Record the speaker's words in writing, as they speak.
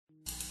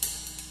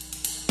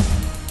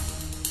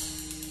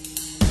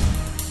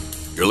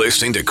You're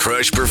listening to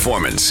Crush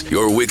Performance,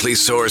 your weekly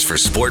source for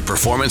sport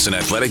performance and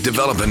athletic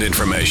development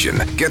information.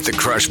 Get the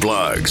Crush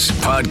blogs,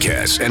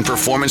 podcasts, and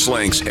performance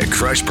links at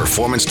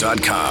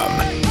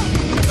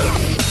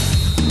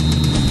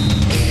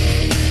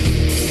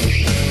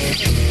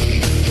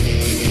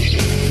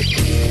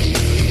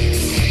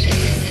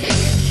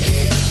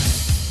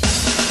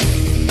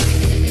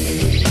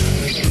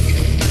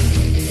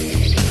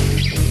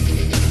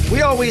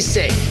We always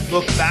say,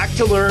 look back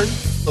to learn,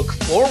 look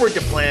forward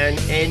to plan,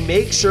 and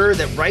make sure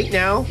that right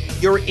now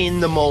you're in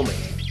the moment.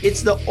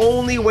 It's the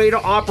only way to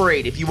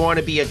operate if you want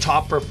to be a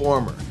top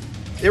performer.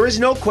 There is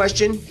no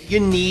question you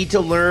need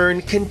to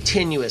learn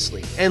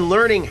continuously, and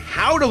learning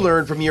how to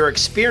learn from your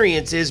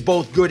experiences,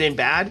 both good and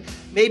bad,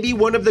 may be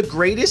one of the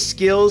greatest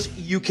skills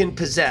you can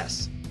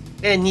possess.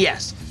 And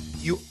yes,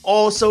 you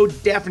also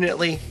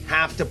definitely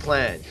have to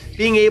plan.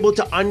 Being able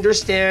to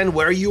understand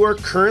where you are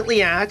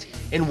currently at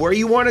and where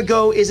you want to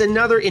go is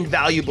another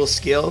invaluable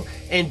skill,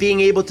 and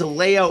being able to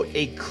lay out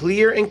a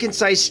clear and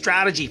concise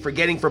strategy for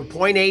getting from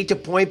point A to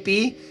point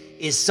B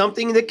is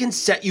something that can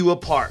set you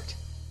apart.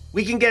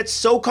 We can get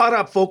so caught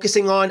up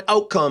focusing on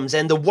outcomes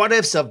and the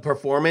what-ifs of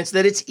performance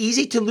that it's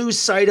easy to lose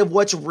sight of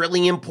what's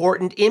really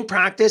important in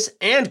practice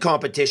and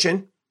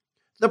competition: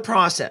 the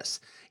process.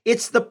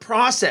 It's the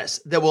process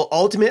that will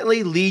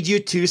ultimately lead you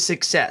to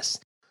success.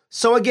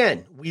 So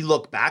again, we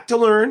look back to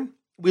learn,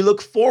 we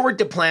look forward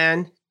to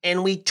plan,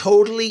 and we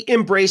totally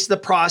embrace the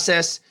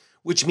process,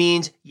 which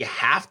means you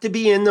have to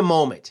be in the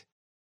moment.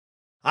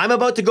 I'm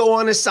about to go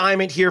on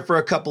assignment here for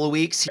a couple of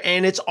weeks,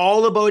 and it's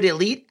all about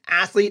elite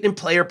athlete and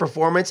player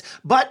performance,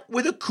 but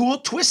with a cool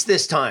twist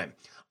this time.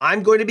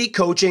 I'm going to be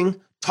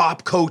coaching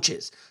top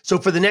coaches. So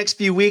for the next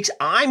few weeks,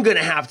 I'm going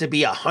to have to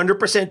be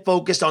 100%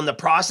 focused on the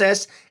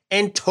process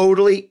and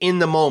totally in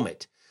the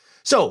moment.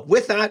 So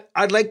with that,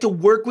 I'd like to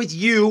work with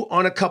you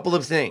on a couple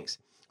of things.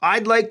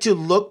 I'd like to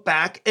look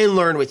back and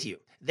learn with you.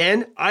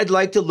 Then I'd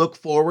like to look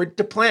forward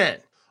to plan.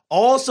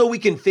 Also, we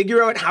can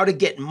figure out how to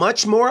get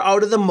much more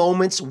out of the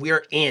moments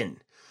we're in.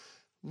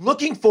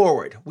 Looking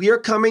forward, we are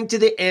coming to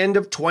the end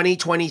of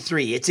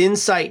 2023. It's in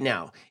sight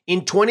now.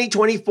 In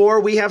 2024,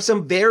 we have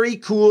some very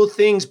cool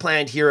things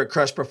planned here at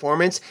Crush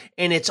Performance,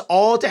 and it's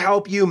all to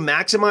help you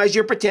maximize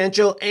your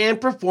potential and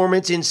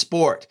performance in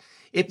sport.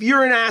 If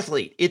you're an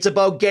athlete, it's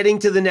about getting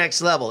to the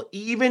next level.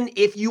 Even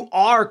if you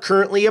are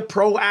currently a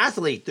pro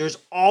athlete, there's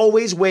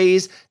always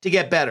ways to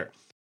get better.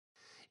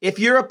 If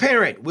you're a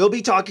parent, we'll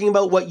be talking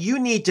about what you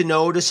need to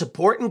know to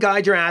support and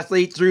guide your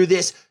athlete through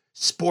this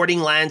sporting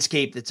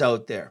landscape that's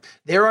out there.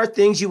 There are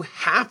things you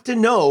have to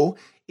know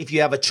if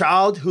you have a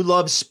child who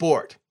loves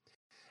sport.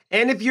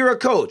 And if you're a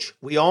coach,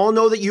 we all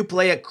know that you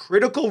play a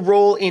critical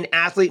role in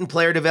athlete and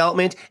player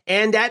development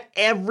and at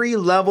every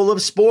level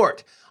of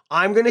sport.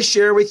 I'm going to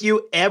share with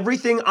you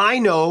everything I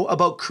know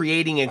about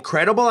creating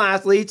incredible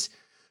athletes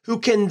who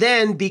can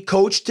then be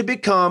coached to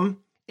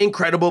become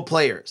incredible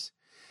players.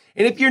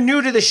 And if you're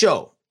new to the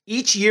show,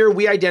 each year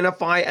we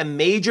identify a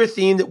major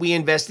theme that we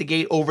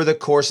investigate over the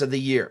course of the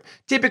year.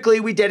 Typically,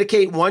 we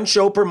dedicate one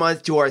show per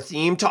month to our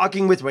theme,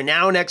 talking with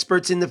renowned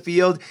experts in the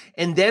field,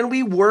 and then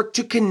we work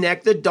to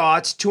connect the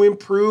dots to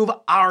improve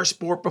our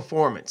sport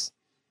performance.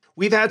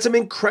 We've had some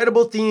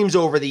incredible themes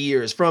over the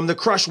years, from the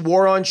Crush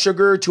War on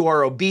Sugar to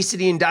our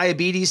obesity and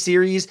diabetes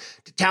series,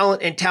 to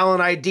talent and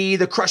talent ID,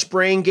 the Crush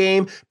Brain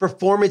Game,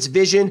 Performance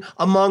Vision,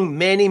 among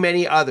many,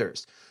 many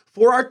others.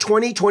 For our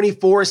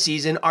 2024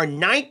 season, our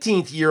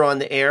 19th year on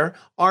the air,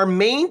 our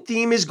main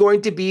theme is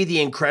going to be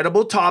the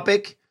incredible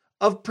topic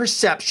of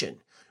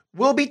perception.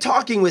 We'll be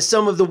talking with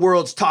some of the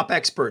world's top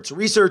experts,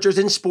 researchers,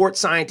 and sports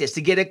scientists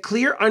to get a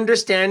clear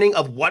understanding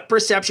of what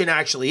perception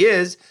actually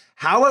is,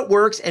 how it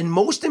works, and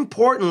most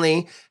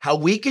importantly, how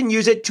we can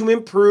use it to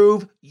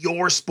improve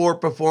your sport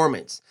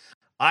performance.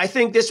 I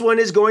think this one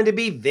is going to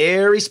be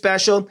very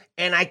special,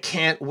 and I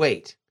can't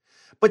wait.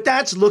 But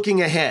that's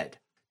looking ahead.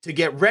 To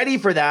get ready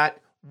for that,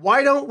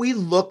 why don't we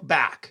look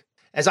back?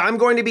 As I'm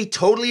going to be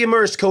totally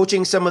immersed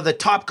coaching some of the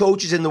top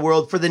coaches in the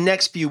world for the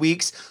next few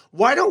weeks,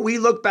 why don't we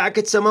look back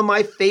at some of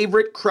my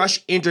favorite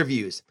Crush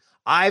interviews?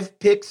 I've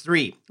picked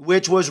 3,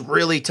 which was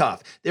really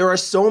tough. There are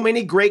so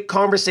many great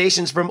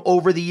conversations from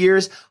over the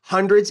years,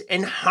 hundreds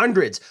and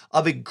hundreds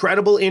of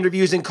incredible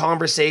interviews and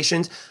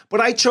conversations,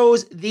 but I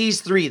chose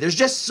these 3. There's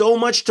just so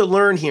much to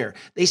learn here.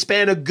 They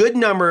span a good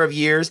number of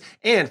years,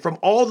 and from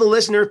all the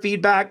listener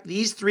feedback,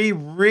 these 3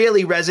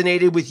 really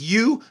resonated with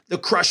you, the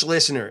Crush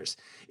listeners.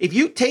 If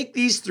you take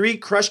these 3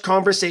 Crush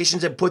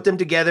conversations and put them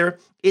together,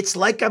 it's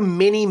like a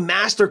mini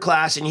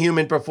masterclass in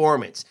human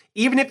performance.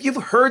 Even if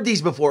you've heard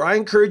these before, I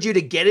encourage you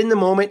to get in the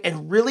moment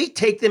and really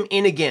take them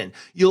in again.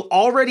 You'll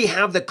already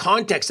have the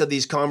context of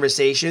these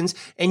conversations,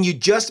 and you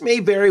just may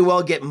very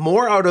well get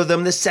more out of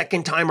them the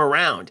second time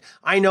around.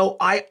 I know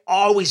I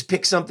always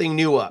pick something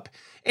new up.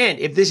 And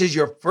if this is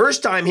your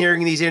first time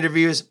hearing these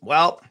interviews,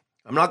 well,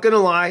 I'm not going to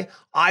lie,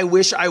 I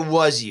wish I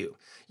was you.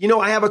 You know,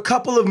 I have a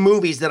couple of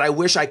movies that I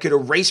wish I could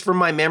erase from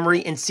my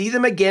memory and see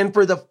them again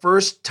for the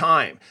first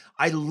time.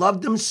 I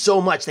loved them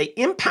so much. They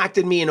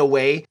impacted me in a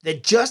way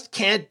that just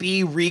can't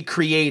be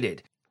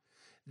recreated.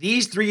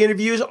 These 3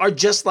 interviews are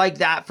just like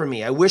that for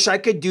me. I wish I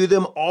could do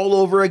them all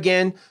over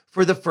again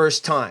for the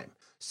first time.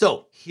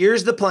 So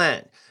here's the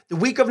plan. The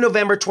week of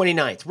November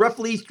 29th,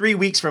 roughly 3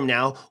 weeks from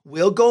now,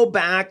 we'll go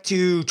back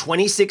to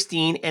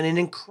 2016 and an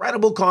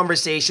incredible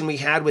conversation we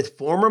had with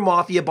former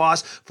mafia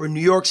boss for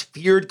New York's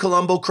feared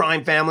Colombo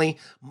crime family,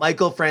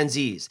 Michael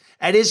Franzese.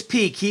 At his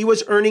peak, he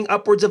was earning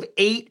upwards of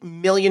 $8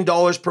 million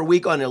per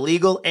week on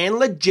illegal and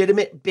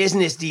legitimate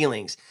business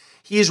dealings.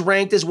 He is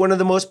ranked as one of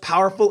the most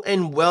powerful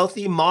and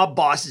wealthy mob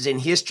bosses in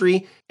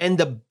history and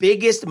the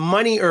biggest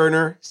money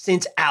earner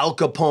since Al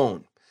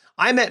Capone.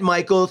 I met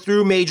Michael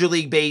through Major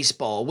League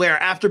Baseball,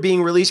 where after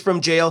being released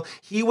from jail,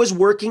 he was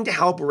working to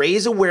help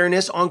raise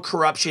awareness on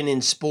corruption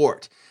in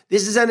sport.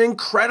 This is an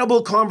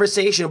incredible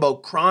conversation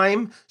about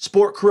crime,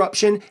 sport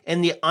corruption,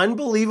 and the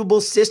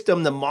unbelievable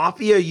system the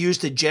mafia used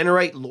to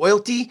generate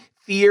loyalty,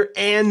 fear,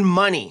 and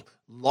money.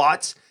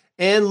 Lots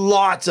and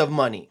lots of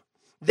money.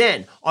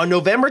 Then, on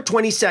November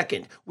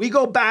 22nd, we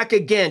go back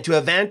again to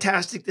a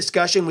fantastic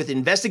discussion with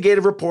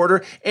investigative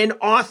reporter and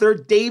author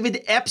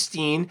David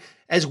Epstein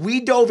as we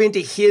dove into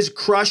his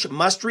crush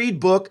must-read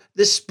book,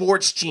 The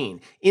Sports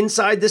Gene,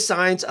 Inside the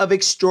Science of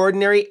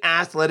Extraordinary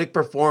Athletic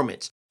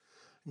Performance.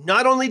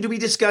 Not only do we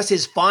discuss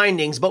his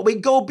findings, but we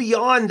go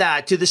beyond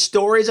that to the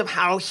stories of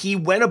how he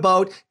went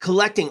about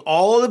collecting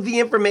all of the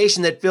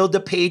information that filled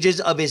the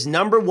pages of his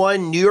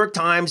 #1 New York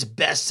Times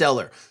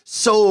bestseller.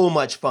 So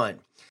much fun.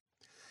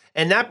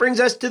 And that brings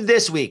us to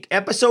this week,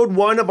 episode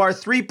 1 of our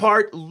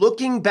 3-part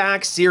Looking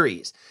Back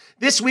series.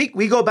 This week,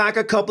 we go back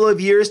a couple of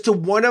years to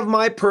one of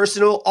my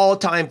personal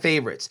all-time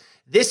favorites.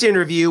 This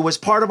interview was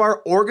part of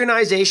our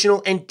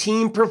organizational and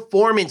team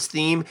performance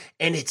theme,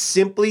 and it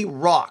simply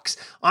rocks.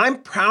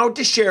 I'm proud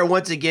to share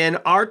once again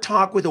our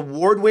talk with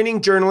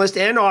award-winning journalist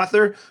and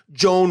author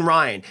Joan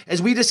Ryan,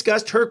 as we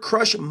discussed her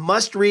crush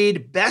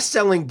must-read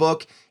best-selling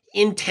book,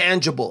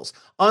 Intangibles,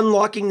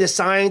 Unlocking the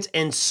Science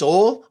and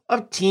Soul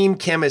of Team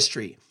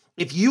Chemistry.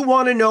 If you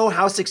want to know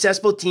how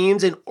successful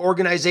teams and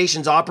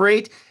organizations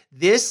operate,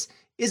 this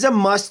is a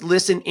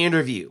must-listen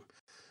interview.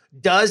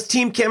 Does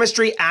team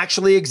chemistry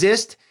actually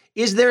exist?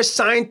 Is there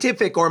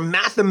scientific or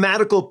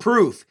mathematical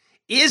proof?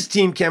 Is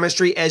team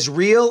chemistry as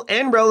real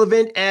and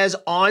relevant as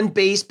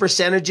on-base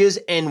percentages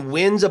and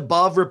wins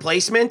above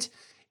replacement?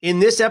 In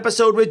this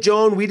episode with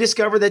Joan, we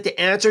discover that the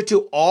answer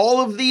to all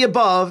of the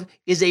above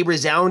is a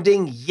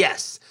resounding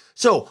yes.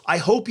 So I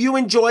hope you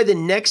enjoy the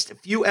next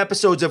few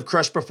episodes of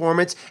Crush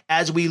Performance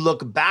as we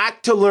look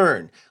back to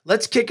learn.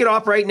 Let's kick it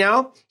off right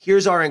now.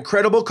 Here's our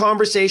incredible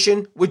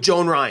conversation with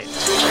Joan Ryan.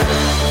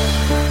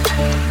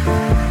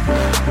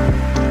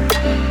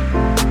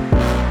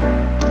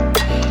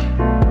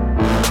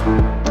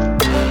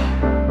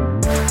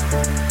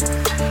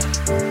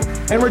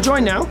 And we're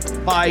joined now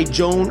by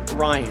Joan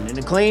Ryan, an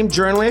acclaimed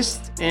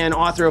journalist and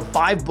author of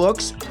 5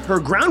 books. Her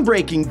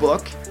groundbreaking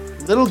book,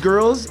 Little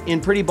Girls in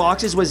Pretty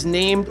Boxes, was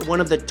named one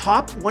of the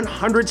top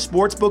 100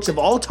 sports books of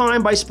all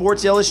time by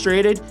Sports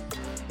Illustrated.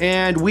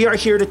 And we are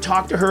here to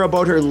talk to her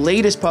about her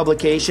latest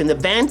publication, the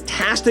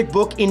fantastic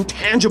book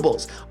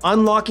Intangibles,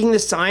 Unlocking the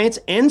Science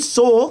and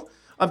Soul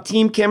of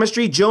Team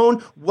Chemistry.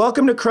 Joan,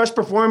 welcome to Crush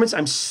Performance.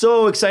 I'm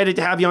so excited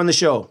to have you on the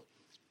show.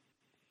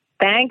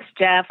 Thanks,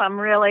 Jeff. I'm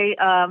really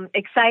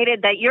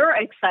excited that you're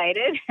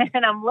excited,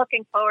 and I'm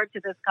looking forward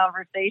to this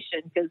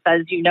conversation because,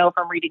 as you know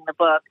from reading the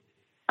book,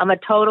 I'm a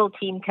total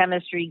team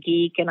chemistry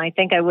geek, and I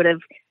think I would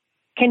have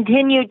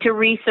continued to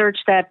research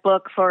that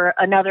book for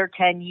another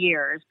 10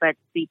 years, but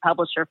the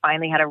publisher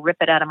finally had to rip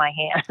it out of my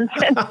hands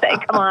and say,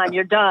 come on,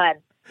 you're done.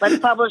 Let's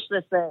publish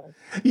this thing.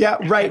 Yeah,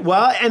 right.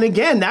 Well, and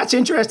again, that's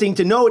interesting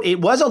to note. It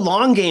was a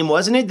long game,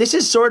 wasn't it? This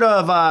is sort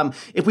of,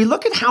 if we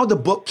look at how the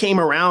book came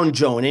around,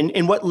 Joan,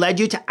 and what led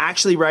you to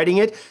actually writing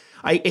it,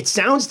 it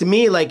sounds to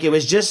me like it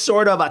was just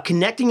sort of a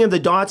connecting of the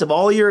dots of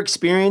all your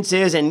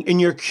experiences and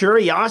your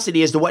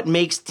curiosity as to what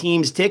makes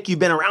teams tick. You've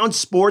been around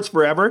sports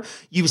forever.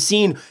 You've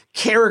seen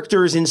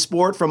characters in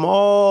sport from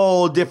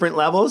all different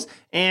levels.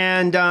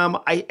 And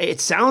it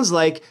sounds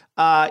like,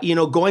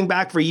 going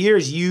back for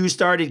years, you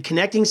started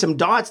connecting some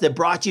dots that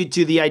brought you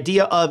to the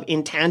idea of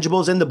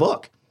Intangibles in the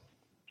book.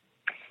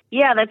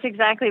 Yeah, that's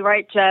exactly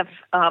right, Jeff.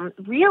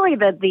 Really,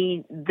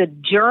 the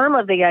germ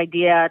of the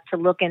idea to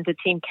look into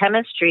team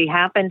chemistry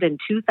happened in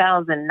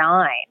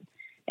 2009,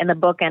 and the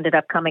book ended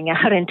up coming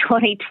out in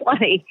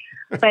 2020.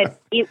 But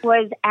it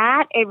was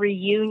at a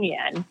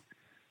reunion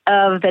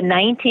of the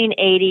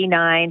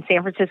 1989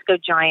 San Francisco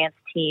Giants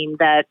team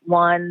that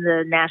won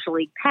the National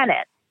League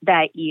pennant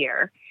that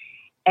year.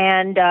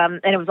 And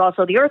it was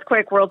also the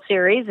Earthquake World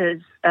Series, as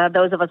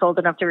those of us old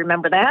enough to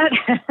remember that.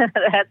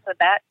 That's what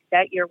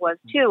that year was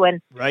too.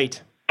 And right.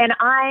 And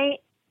I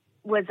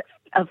was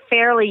a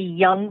fairly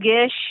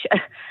youngish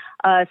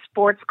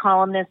sports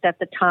columnist at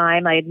the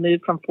time. I had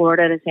moved from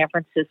Florida to San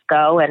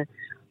Francisco, and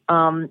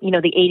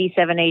the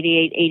 87,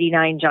 88,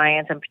 89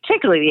 Giants, and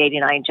particularly the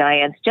 89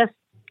 Giants, just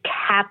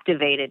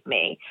captivated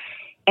me.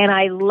 And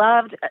I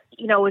loved,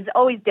 it was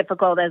always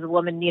difficult as a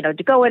woman,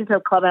 to go into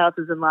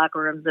clubhouses and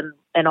locker rooms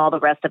and all the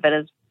rest of it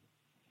is,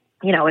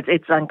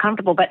 it's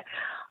uncomfortable. But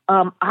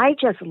I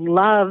just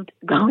loved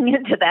going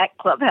into that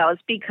clubhouse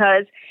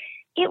because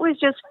it was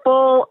just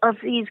full of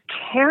these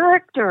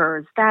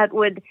characters that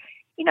would,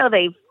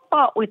 they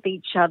fought with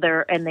each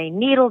other and they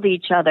needled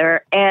each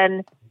other.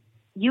 And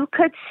you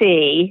could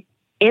see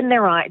in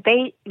their eyes,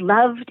 they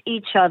loved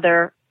each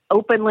other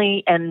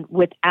openly and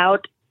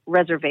without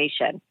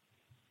reservation.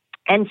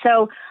 And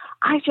so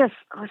I just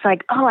was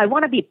like, oh, I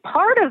want to be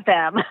part of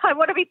them. I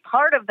want to be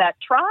part of that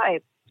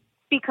tribe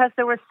because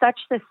there was such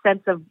this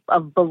sense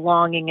of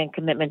belonging and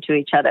commitment to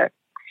each other.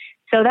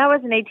 So that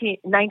was in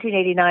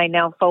 1989,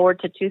 now forward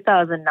to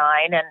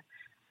 2009. And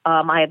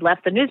I had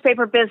left the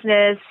newspaper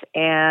business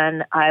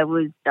and I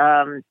was,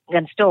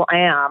 and still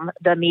am,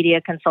 the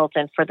media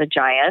consultant for the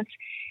Giants.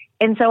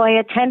 And so I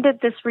attended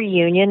this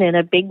reunion in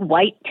a big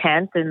white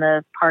tent in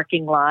the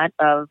parking lot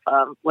of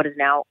what is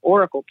now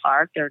Oracle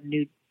Park, their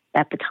new,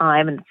 at the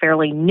time, and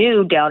fairly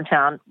new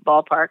downtown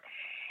ballpark.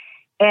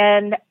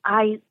 And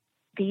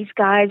these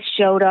guys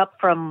showed up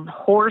from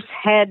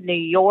Horsehead, New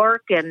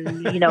York,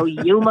 and,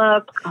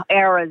 Yuma,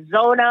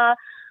 Arizona.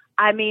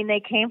 I mean, they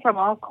came from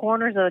all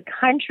corners of the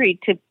country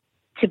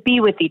to be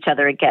with each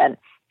other again.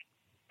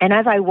 And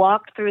as I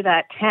walked through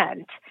that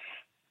tent,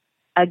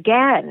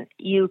 again,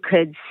 you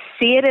could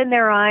see it in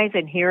their eyes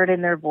and hear it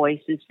in their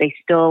voices. They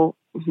still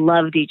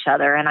loved each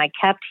other. And I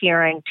kept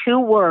hearing two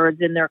words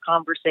in their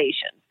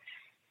conversations: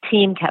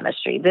 team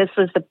chemistry. This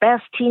was the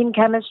best team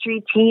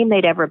chemistry team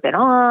they'd ever been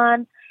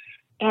on.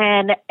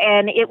 And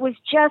it was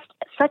just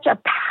such a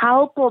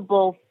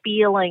palpable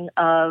feeling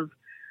of,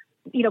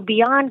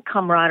 beyond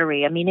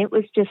camaraderie. I mean, it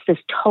was just this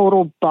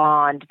total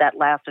bond that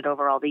lasted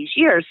over all these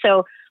years.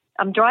 So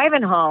I'm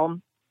driving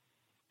home,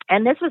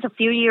 and this was a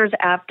few years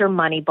after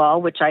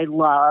Moneyball, which I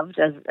loved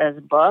as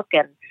a book.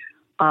 And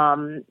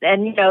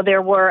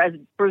there were, as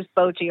Bruce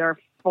Bochy, our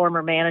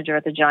former manager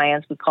at the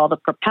Giants, we call the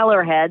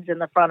propeller heads in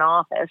the front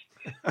office,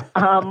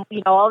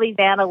 all these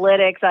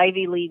analytics,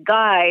 Ivy League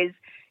guys,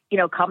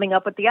 coming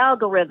up with the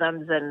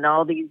algorithms and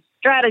all these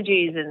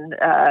strategies and,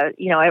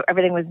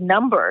 everything was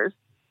numbers.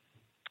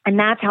 And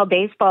that's how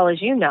baseball, as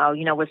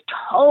was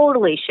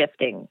totally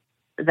shifting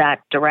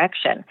that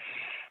direction.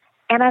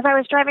 And as I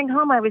was driving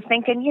home, I was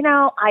thinking,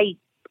 I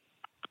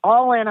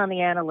all in on the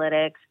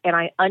analytics and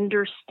I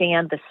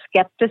understand the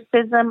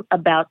skepticism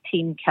about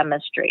team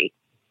chemistry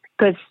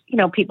because,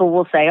 people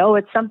will say, oh,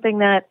 it's something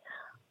that,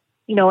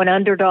 an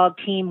underdog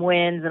team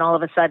wins and all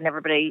of a sudden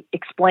everybody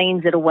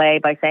explains it away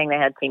by saying they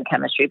had team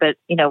chemistry. But,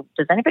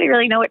 does anybody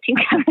really know what team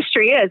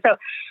chemistry is? So,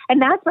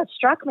 and that's what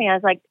struck me. I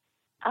was like,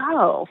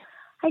 oh,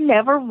 I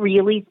never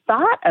really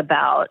thought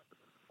about,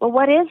 well,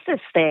 what is this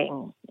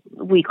thing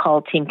we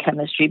call team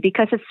chemistry?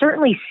 Because it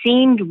certainly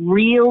seemed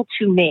real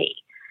to me,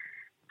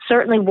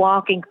 certainly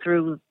walking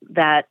through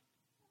that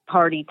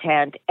party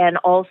tent and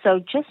also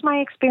just my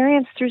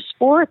experience through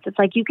sports. It's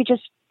like you could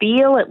just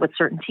feel it with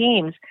certain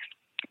teams.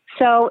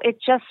 So it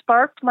just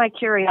sparked my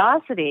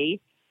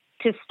curiosity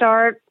to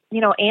start,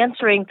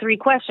 answering three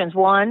questions.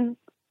 One,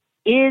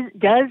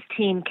 does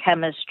team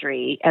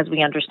chemistry, as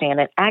we understand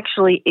it,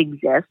 actually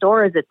exist?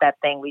 Or is it that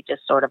thing we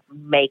just sort of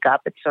make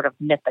up? It's sort of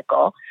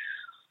mythical.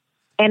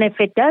 And if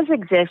it does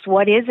exist,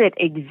 what is it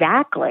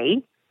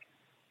exactly?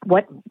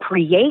 What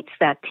creates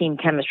that team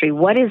chemistry?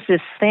 What is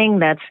this thing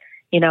that's,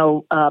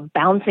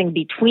 bouncing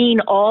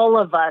between all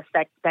of us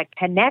that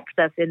connects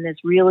us in this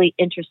really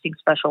interesting,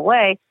 special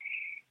way?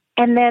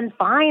 And then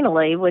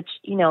finally, which,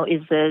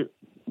 is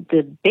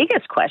the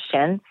biggest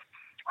question,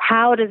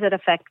 how does it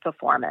affect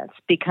performance?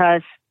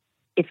 Because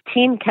if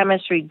team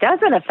chemistry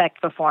doesn't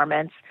affect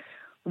performance,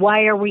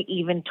 why are we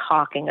even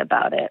talking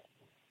about it?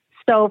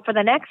 So for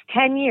the next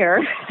 10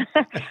 years,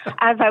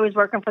 as I was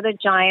working for the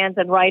Giants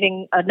and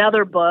writing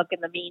another book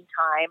in the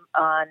meantime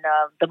on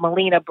the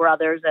Molina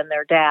brothers and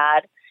their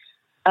dad,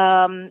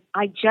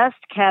 I just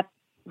kept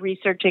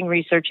researching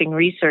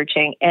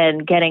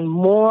and getting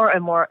more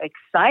and more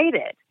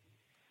excited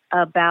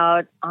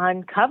about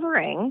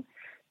uncovering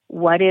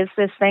what is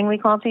this thing we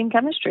call team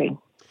chemistry.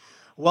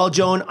 Well,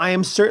 Joan, I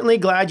am certainly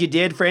glad you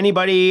did. For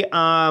anybody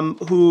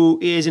who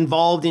is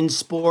involved in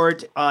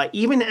sport,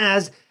 even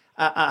as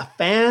a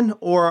fan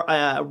or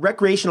a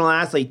recreational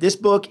athlete, this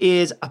book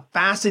is a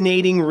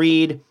fascinating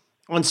read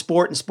on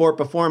sport and sport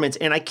performance.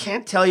 And I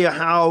can't tell you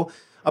how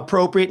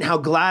appropriate and how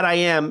glad I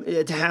am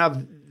to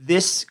have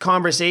this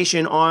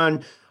conversation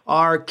on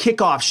our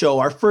kickoff show,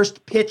 our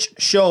first pitch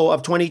show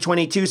of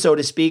 2022, so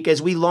to speak,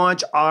 as we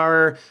launch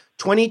our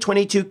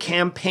 2022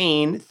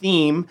 campaign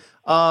theme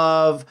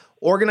of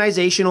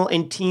organizational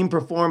and team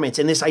performance.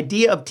 And this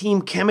idea of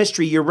team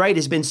chemistry, you're right,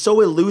 has been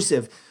so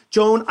elusive.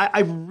 Joan,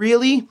 I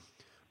really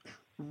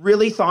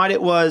thought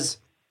it was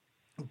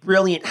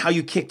brilliant how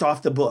you kicked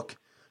off the book,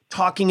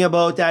 talking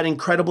about that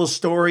incredible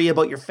story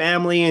about your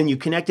family, and you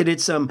connected it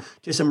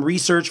to some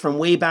research from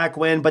way back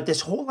when. But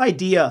this whole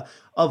idea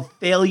of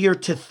failure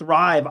to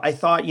thrive, I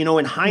thought,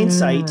 in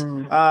hindsight,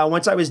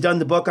 once I was done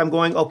the book, I'm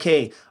going,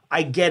 okay,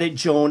 I get it,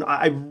 Joan.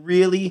 I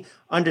really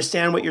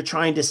understand what you're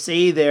trying to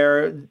say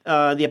there.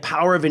 The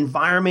power of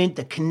environment,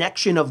 the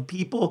connection of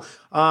people,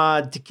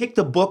 to kick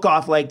the book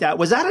off like that.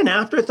 Was that an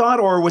afterthought,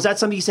 or was that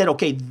something you said,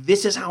 okay,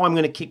 this is how I'm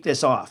going to kick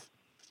this off?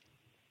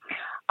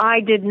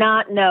 I did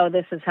not know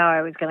this is how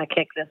I was going to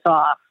kick this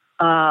off.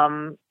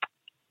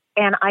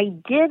 And I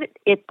did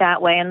it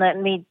that way. And let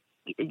me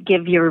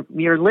give your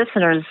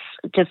listeners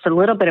just a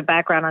little bit of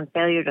background on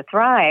Failure to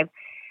Thrive.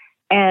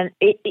 And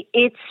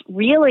it's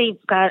really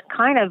got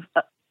kind of,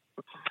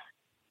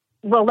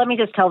 well, let me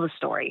just tell the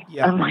story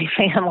of my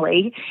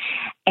family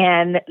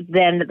and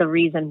then the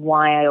reason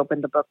why I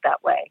opened the book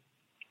that way.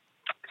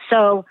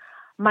 So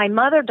my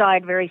mother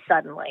died very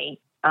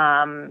suddenly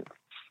a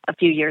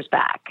few years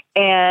back.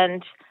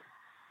 And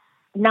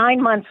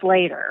 9 months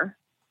later,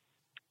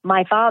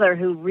 my father,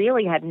 who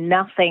really had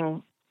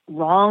nothing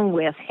wrong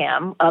with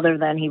him other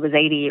than he was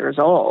 80 years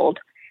old,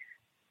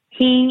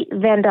 he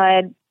then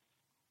died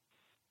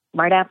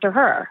right after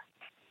her.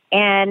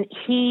 And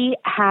he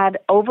had,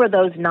 over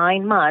those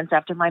 9 months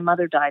after my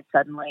mother died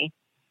suddenly,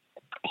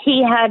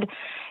 he had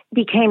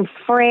became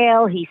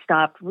frail. He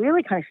stopped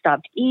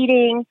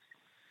eating,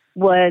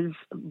 was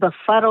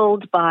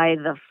befuddled by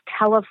the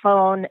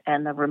telephone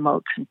and the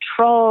remote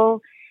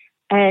control.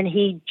 And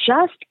he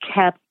just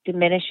kept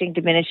diminishing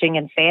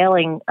and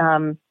failing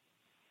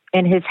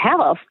in his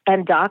health.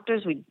 And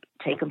doctors, we'd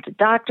take him to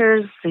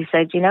doctors. He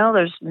said,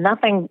 there's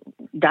nothing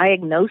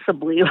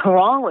diagnosably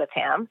wrong with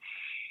him.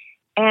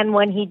 And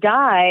when he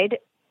died,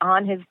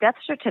 on his death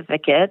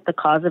certificate, the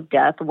cause of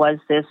death was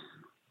this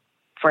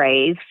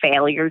phrase,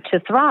 failure to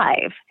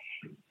thrive.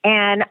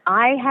 And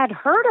I had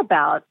heard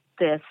about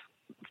this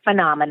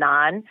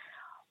phenomenon.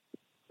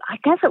 I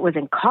guess it was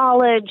in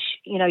college,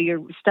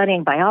 you're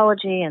studying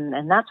biology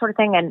and that sort of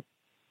thing. And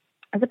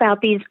it's about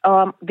these,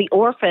 the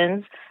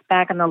orphans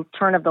back in the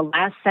turn of the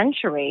last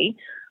century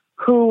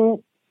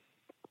who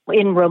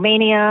in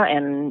Romania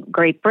and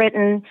Great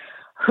Britain,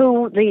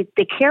 who the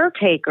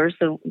caretakers,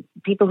 the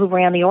people who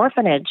ran the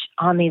orphanage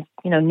on these,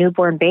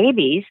 newborn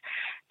babies,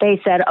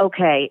 they said,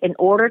 okay, in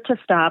order to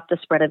stop the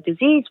spread of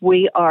disease,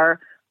 we are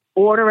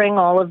ordering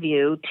all of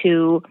you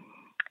to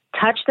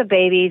touch the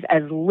babies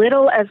as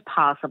little as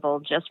possible,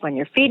 just when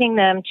you're feeding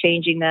them,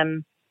 changing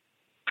them,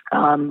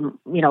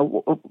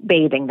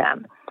 bathing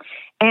them.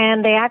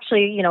 And they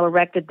actually,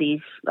 erected these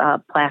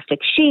plastic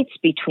sheets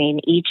between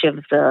each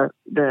of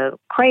the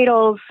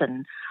cradles,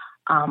 and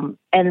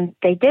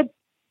they did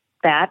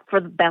that for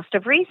the best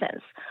of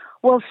reasons.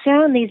 Well,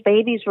 soon these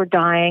babies were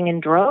dying in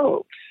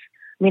droves.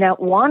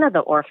 At one of the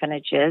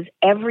orphanages,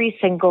 every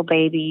single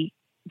baby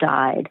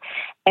died.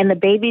 And the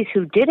babies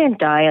who didn't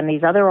die in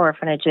these other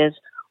orphanages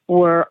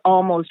were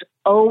almost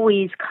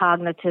always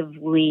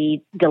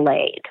cognitively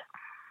delayed,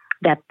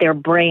 that their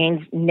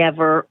brains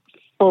never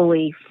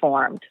fully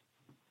formed.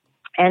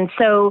 And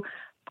so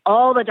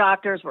all the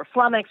doctors were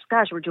flummoxed,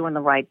 gosh, we're doing the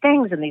right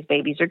things and these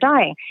babies are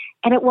dying.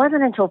 And it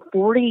wasn't until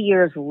 40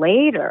 years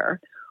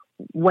later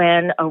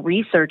when a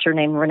researcher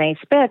named Renee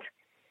Spitz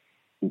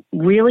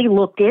really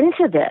looked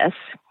into this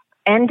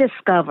and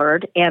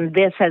discovered, and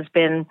this has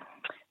been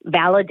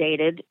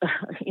validated,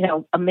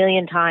 a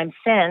million times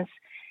since,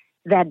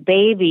 that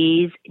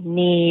babies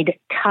need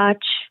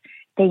touch.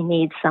 They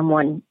need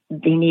someone's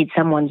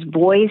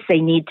voice. They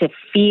need to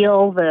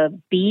feel the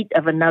beat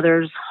of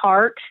another's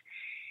heart.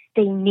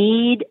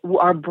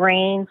 Our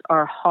brains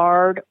are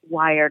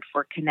hardwired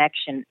for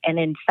connection. And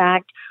in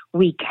fact,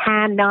 we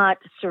cannot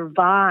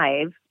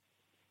survive,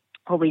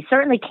 or we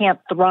certainly can't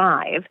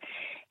thrive,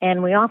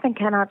 and we often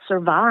cannot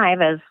survive,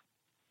 as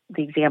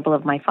the example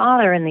of my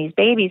father and these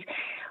babies,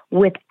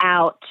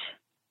 without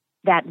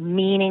that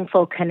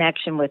meaningful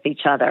connection with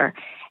each other.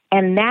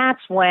 And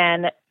that's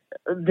when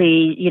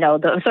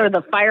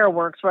the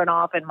fireworks went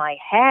off in my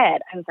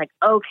head. I was like,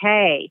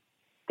 okay,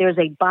 there's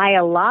a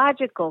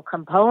biological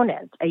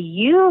component, a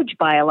huge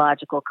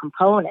biological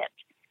component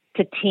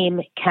to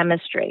team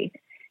chemistry,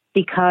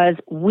 because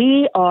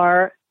we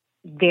are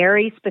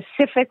very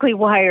specifically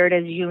wired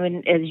as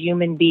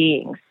human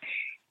beings.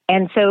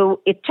 And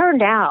so it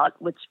turned out,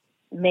 which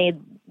made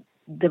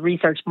the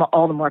research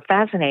all the more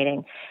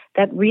fascinating,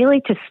 that really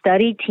to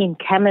study team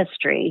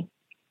chemistry,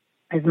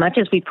 as much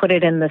as we put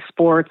it in the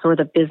sports or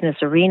the business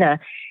arena,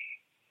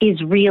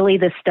 is really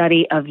the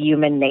study of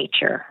human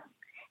nature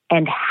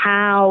and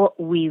how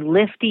we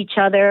lift each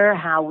other,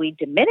 how we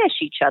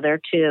diminish each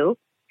other too,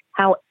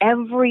 how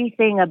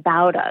everything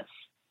about us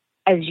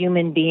as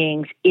human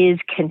beings is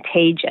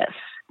contagious.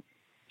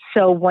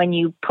 So when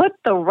you put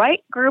the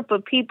right group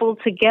of people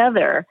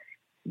together,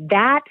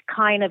 that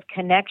kind of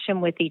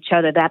connection with each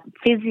other, that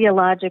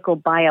physiological,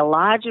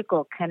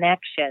 biological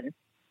connection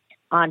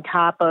on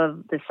top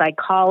of the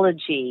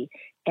psychology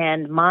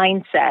and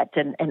mindset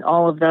and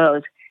all of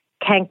those,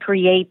 can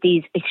create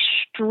these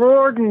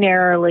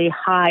extraordinarily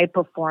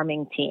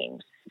high-performing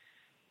teams.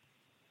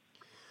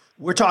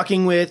 We're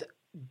talking with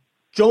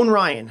Joan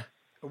Ryan,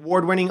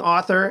 award-winning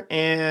author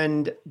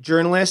and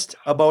journalist,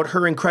 about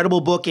her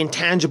incredible book,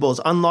 Intangibles,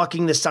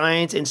 Unlocking the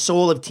Science and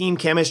Soul of Team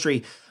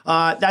Chemistry.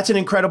 That's an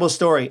incredible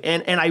story,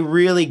 and I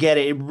really get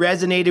it. It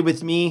resonated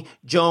with me,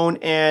 Joan,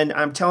 and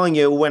I'm telling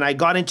you, when I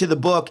got into the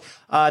book,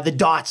 the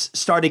dots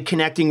started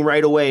connecting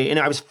right away, and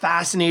I was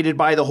fascinated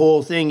by the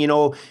whole thing. You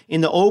know,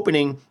 in the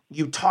opening,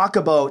 you talk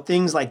about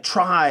things like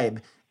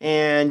tribe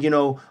and,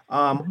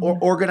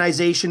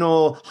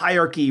 organizational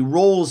hierarchy,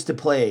 roles to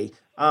play.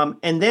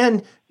 And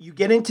then you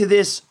get into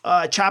this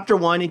chapter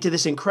 1, into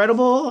this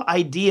incredible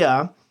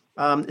idea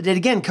that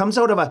again comes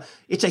out of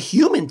it's a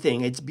human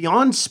thing. It's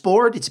beyond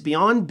sport. It's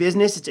beyond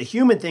business. It's a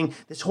human thing.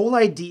 This whole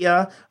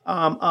idea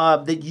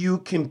that you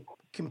can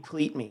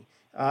complete me,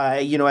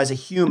 as a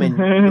human,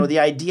 the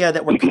idea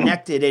that we're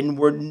connected and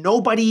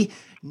nobody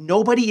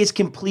is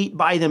complete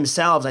by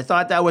themselves. I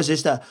thought that was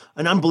just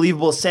an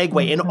unbelievable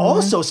segue, and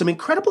also some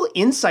incredible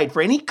insight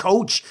for any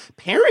coach,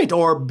 parent,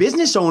 or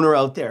business owner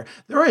out there.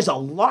 There is a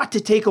lot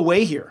to take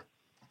away here.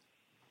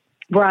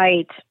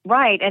 Right.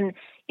 And,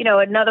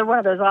 another one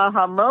of those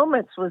aha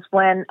moments was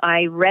when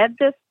I read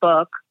this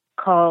book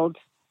called,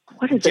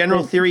 what is it?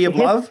 General Theory of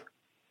Love?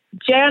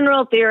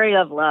 General Theory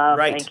of Love.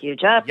 Right. Thank you,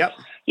 Jeff. Yep.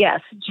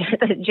 Yes,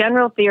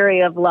 General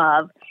Theory of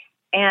Love.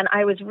 And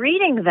I was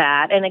reading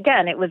that, and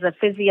again, it was a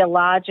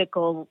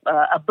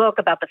book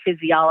about the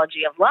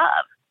physiology of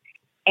love.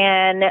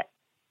 And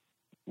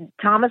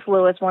Thomas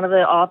Lewis, one of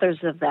the authors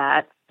of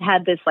that,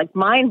 had this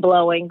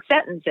mind-blowing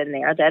sentence in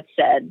there that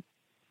said,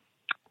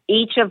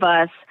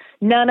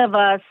 none of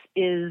us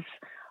is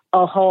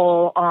a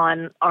whole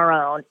on our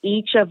own.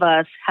 Each of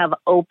us have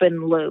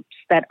open loops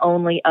that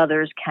only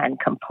others can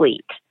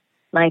complete.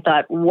 And I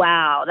thought,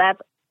 wow,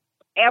 that's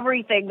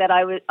everything that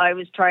I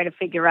was trying to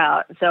figure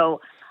out.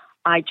 So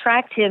I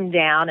tracked him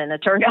down, and it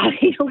turned out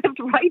he lived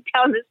right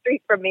down the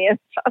street from me in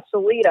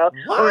Sausalito,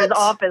 where his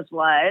office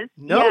was.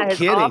 His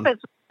kidding. Office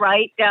was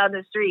right down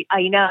the street.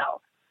 I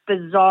know.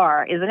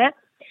 Bizarre, isn't it?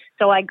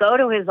 So I go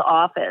to his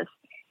office,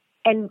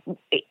 and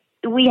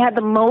we had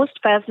the most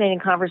fascinating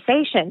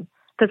conversation,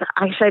 because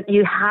I said,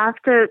 you have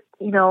to,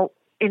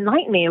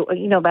 enlighten me,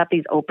 about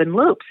these open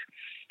loops.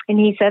 And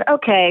he said,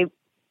 okay,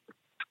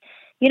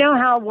 you know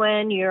how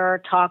when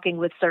you're talking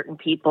with certain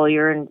people,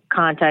 you're in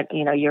contact,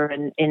 you're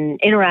in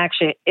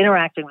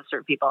interacting with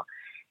certain people,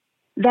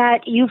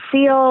 that you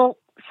feel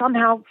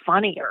somehow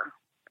funnier,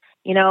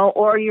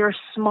 or you're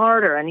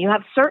smarter, and you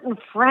have certain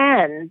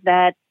friends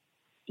that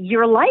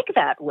you're like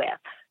that with.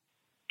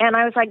 And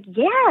I was like,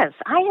 yes,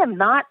 I am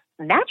not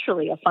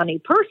naturally a funny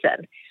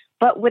person,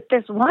 but with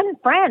this one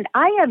friend,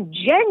 I am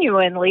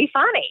genuinely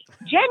funny.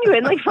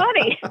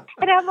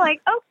 And I'm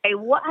like, okay,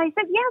 what? I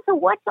said, yeah, so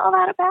what's all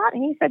that about?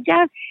 And he said,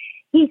 Jeff,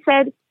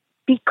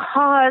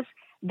 because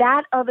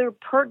that other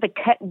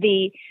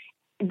the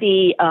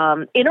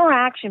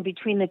interaction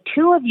between the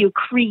two of you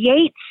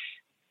creates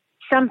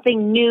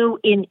something new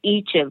in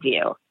each of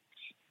you.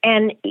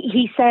 And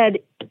he said,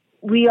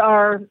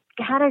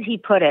 how did he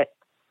put it?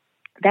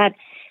 That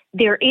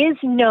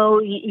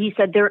he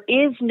said, there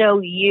is no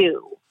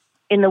you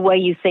in the way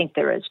you think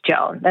there is,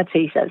 Joan. That's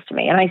what he says to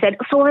me. And I said,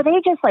 so are they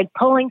just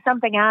pulling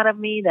something out of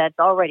me that's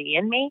already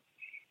in me?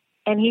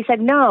 And he said,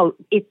 no,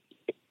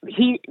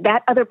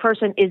 that other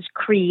person is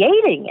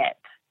creating it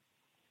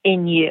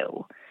in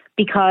you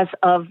because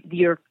of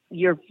your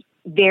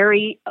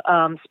very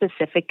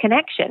specific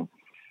connection.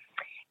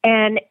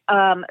 And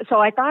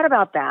so I thought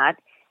about that,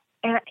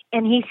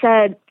 and he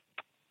said,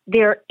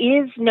 there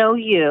is no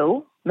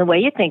you the way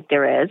you think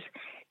there is.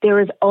 There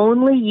is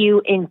only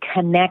you in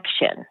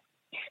connection,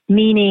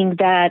 meaning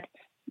that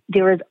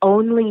there is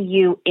only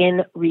you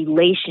in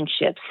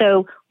relationship.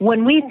 So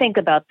when we think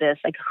about this,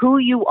 who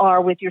you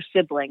are with your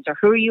siblings, or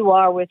who you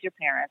are with your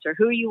parents, or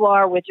who you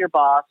are with your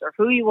boss, or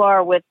who you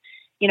are with,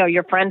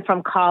 your friend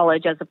from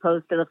college, as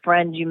opposed to the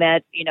friend you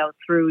met,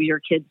 through your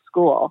kid's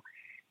school,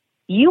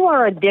 you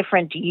are a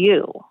different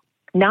you,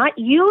 not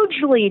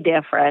hugely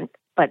different,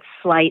 but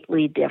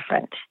slightly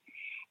different.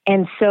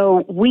 And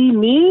so we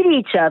need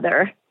each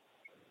other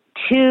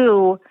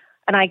to,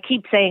 and I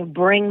keep saying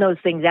bring those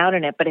things out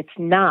in it, but it's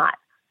not.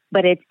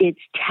 But it's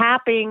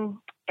tapping.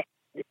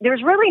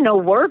 There's really no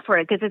word for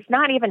it, because it's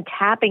not even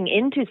tapping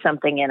into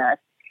something in us.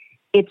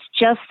 It's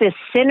just this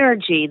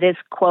synergy, this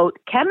quote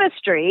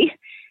chemistry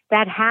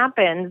that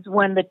happens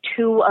when the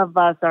two of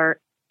us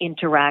are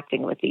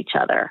interacting with each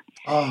other.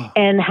 Oh.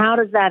 And how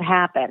does that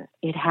happen?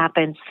 It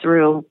happens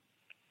through,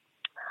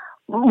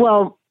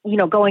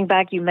 going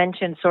back, you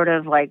mentioned sort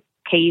of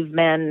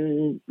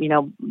cavemen,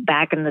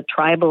 back in the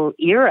tribal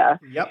era.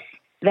 Yep.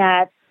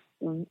 That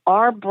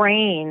our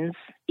brains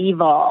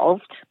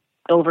evolved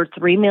over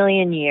 3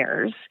 million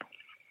years,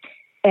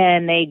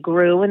 and they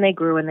grew and they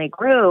grew and they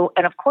grew.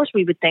 And of course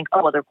we would think,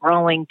 they're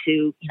growing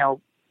to,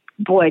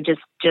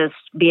 just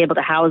be able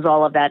to house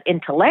all of that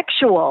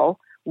intellectual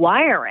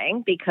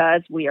wiring,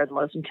 because we are the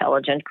most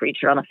intelligent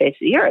creature on the face of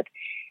the earth.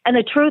 And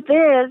the truth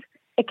is,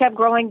 it kept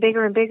growing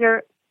bigger and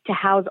bigger to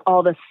house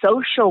all the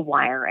social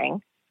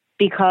wiring,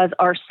 because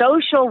our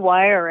social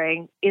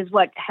wiring is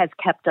what has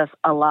kept us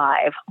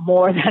alive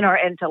more than our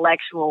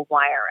intellectual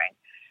wiring.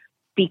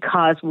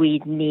 because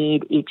we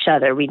need each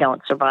other. We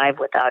don't survive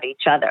without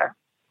each other.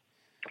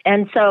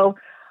 And so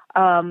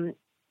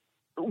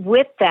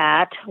with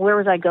that, where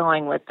was I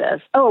going with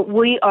this?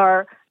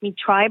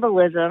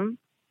 Tribalism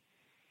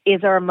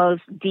is our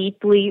most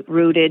deeply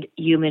rooted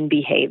human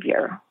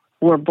behavior.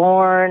 We're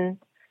born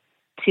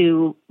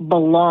to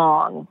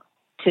belong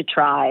to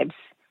tribes.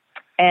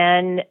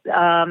 And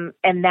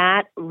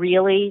that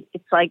really,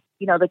 it's like,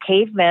 the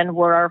cavemen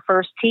were our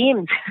first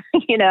teams,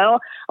 and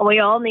we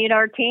all need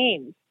our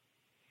teams.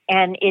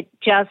 And it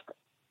just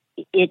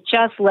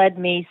led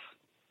me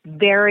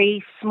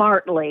very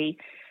smartly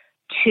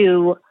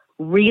to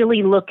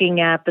really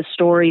looking at the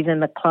stories in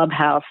the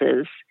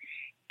clubhouses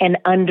and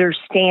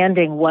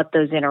understanding what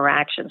those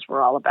interactions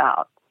were all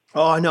about.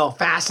 Oh, no,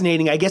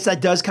 fascinating. I guess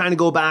that does kind of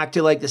go back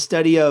to like the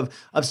study of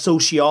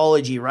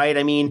sociology, right?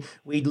 I mean,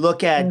 we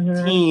look at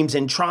teams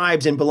and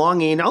tribes and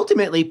belonging, and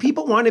ultimately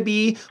people want to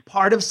be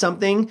part of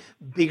something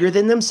bigger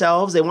than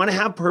themselves. They want to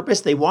have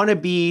purpose. They want to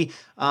be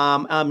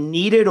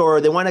needed,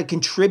 or they want to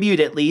contribute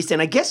at least.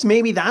 And I guess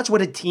maybe that's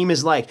what a team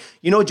is like.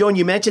 Joan,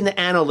 you mentioned the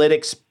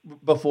analytics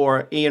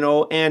before,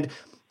 and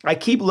I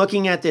keep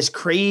looking at this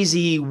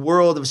crazy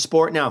world of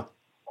sport now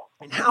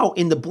and how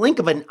in the blink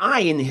of an eye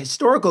in the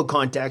historical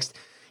context,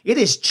 it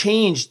has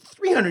changed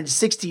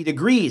 360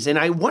 degrees. And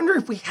I wonder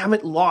if we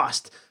haven't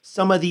lost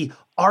some of the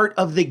art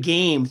of the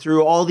game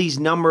through all these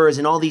numbers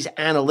and all these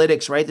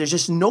analytics, right? There's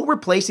just no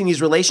replacing these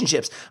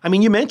relationships. I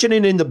mean, you mentioned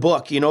it in the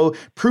book,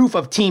 proof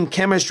of team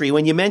chemistry.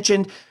 When you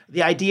mentioned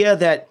the idea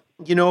that,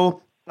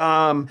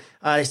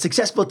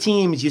 successful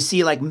teams, you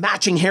see like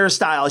matching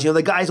hairstyles,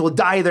 the guys will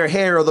dye their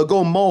hair or they'll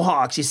go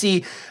mohawks. You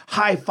see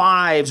high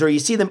fives, or you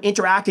see them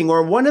interacting.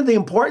 Or one of the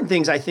important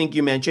things I think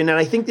you mentioned, and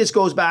I think this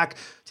goes back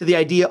to the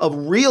idea of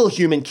real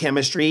human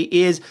chemistry,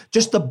 is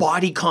just the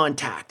body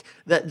contact,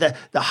 the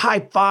high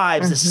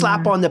fives, the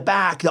slap on the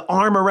back, the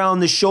arm around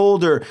the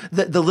shoulder,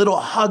 the little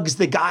hugs,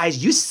 the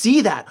guys. You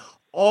see that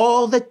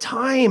all the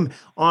time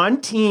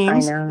on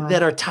teams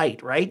that are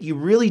tight, right? You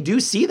really do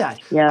see that.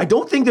 Yeah. I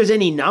don't think there's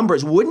any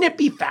numbers. Wouldn't it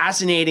be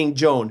fascinating,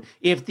 Joan,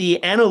 if the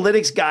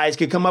analytics guys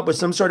could come up with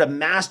some sort of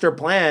master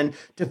plan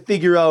to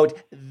figure out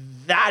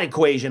that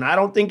equation? I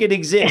don't think it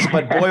exists,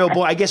 but boy, oh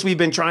boy, I guess we've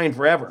been trying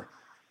forever.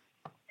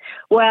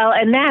 Well,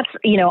 and that's,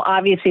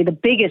 obviously the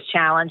biggest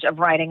challenge of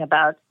writing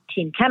about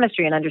team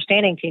chemistry and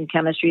understanding team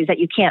chemistry is that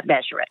you can't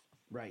measure it.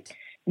 Right.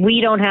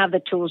 We don't have the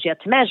tools yet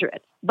to measure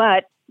it,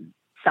 but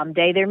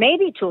someday there may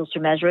be tools to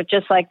measure it,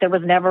 just like there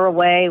was never a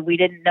way. We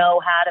didn't know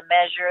how to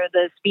measure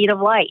the speed of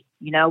light.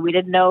 We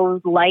didn't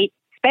know light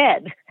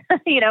sped.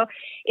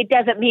 It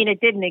doesn't mean it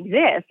didn't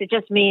exist. It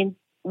just means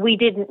we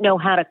didn't know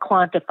how to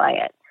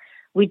quantify it.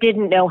 We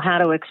didn't know how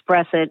to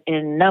express it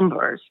in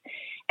numbers.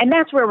 And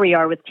that's where we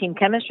are with team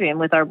chemistry and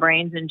with our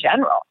brains in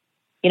general.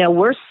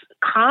 We're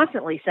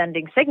constantly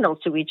sending signals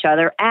to each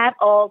other at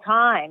all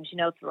times,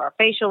 through our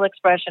facial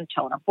expression,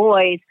 tone of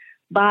voice,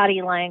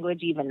 body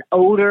language, even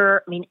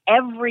odor. I mean,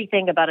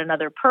 everything about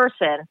another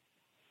person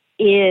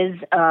is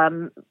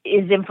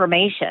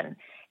information,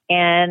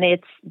 and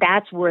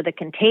that's where the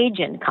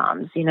contagion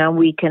comes.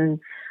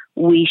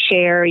 We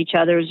share each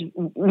other's.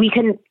 We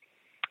can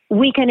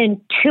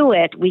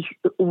intuit.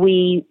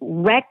 We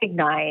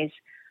recognize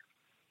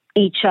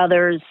each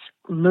other's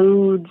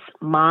moods,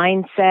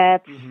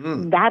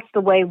 mindsets. That's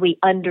the way we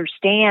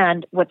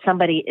understand what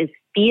somebody is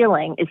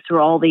feeling, is through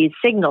all these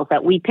signals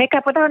that we pick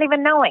up without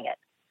even knowing it.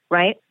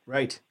 Right.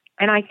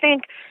 And I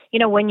think,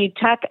 when you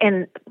talk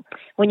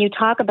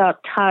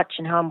about touch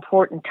and how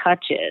important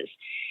touch is,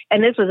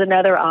 and this was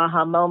another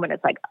aha moment.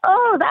 It's like,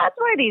 oh, that's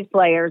why these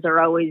players are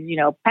always,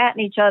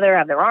 patting each other,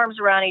 have their arms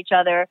around each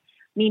other. I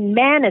mean,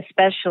 men,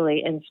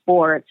 especially in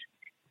sports,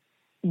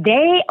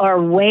 they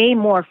are way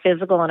more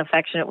physical and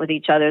affectionate with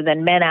each other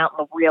than men out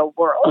in the real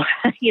world.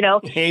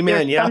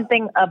 Amen. There's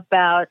something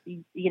about,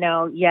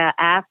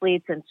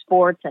 athletes and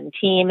sports and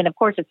team. And of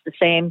course, it's the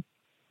same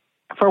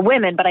for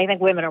women, but I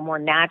think women are more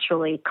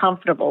naturally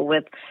comfortable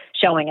with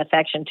showing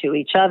affection to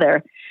each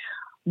other.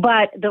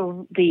 But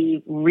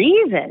the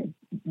reason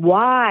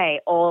why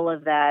all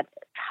of that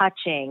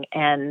touching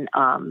and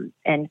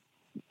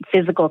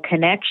physical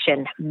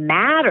connection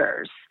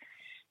matters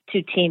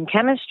to team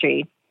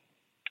chemistry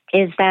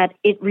is that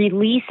it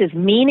releases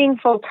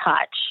meaningful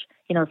touch.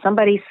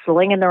 Somebody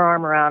slinging their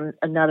arm around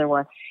another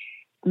one.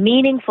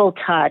 Meaningful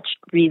touch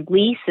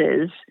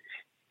releases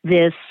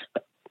this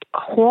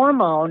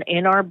hormone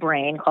in our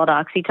brain called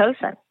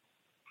oxytocin.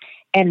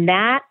 And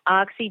that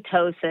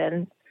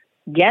oxytocin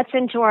gets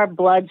into our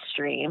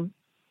bloodstream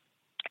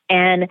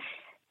and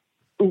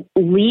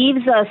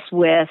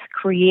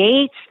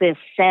creates this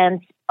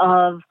sense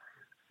of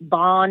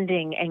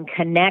bonding and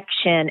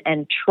connection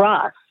and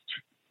trust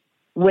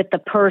with the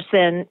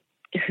person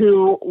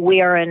who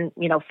we are in,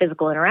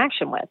 physical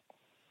interaction with.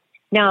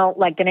 Now,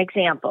 like an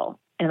example,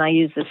 and I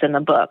use this in the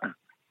book.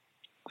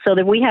 So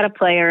that we had a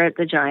player at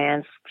the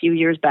Giants a few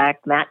years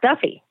back, Matt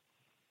Duffy.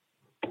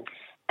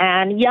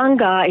 And young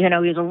guy, he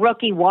was a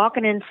rookie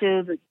walking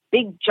into the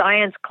big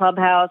Giants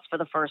clubhouse for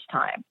the first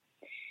time.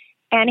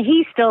 And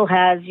he still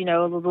has, a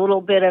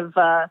little bit of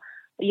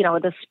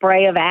with a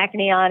spray of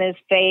acne on his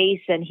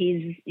face, and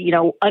he's,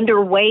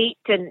 underweight,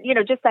 and,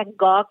 just that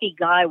gawky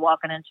guy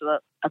walking into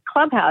a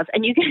clubhouse,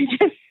 and you can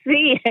just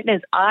see in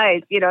his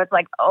eyes, it's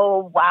like,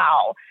 oh,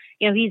 wow.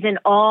 He's in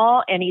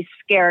awe and he's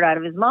scared out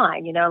of his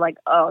mind, like,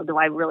 oh, do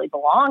I really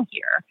belong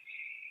here?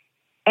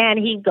 And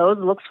he goes,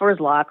 looks for his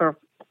locker,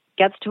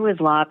 gets to his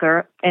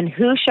locker, and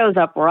who shows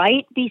up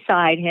right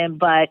beside him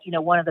but,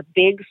 one of the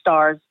big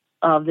stars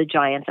of the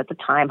Giants at the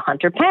time,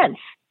 Hunter Pence.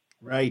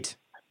 Right.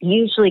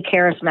 Usually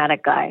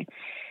charismatic guy.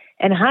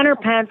 And Hunter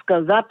Pence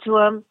goes up to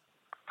him,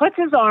 puts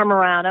his arm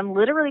around him,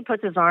 literally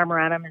puts his arm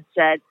around him and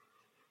said,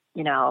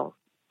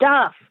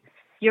 Duff,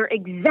 you're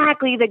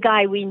exactly the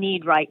guy we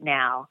need right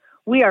now.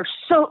 We are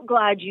so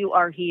glad you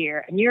are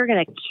here, and you're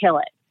going to kill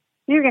it.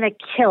 You're going to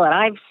kill it.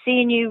 I've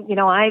seen you,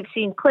 I've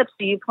seen clips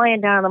of you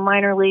playing down in the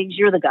minor leagues.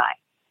 You're the guy.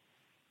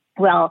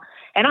 Well,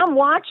 and I'm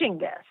watching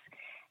this,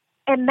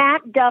 and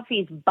Matt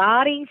Duffy's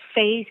body,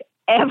 face,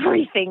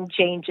 everything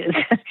changes.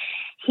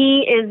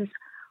 He is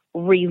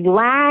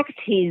relaxed.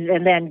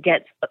 And then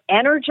gets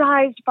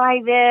energized by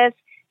this.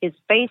 His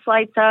face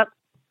lights up.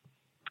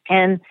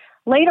 And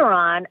later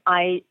on,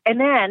 I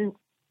didn't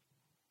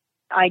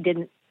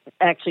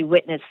actually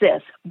witness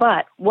this,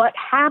 but what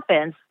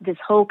happens, this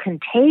whole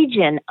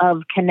contagion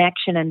of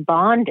connection and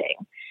bonding.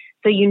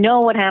 So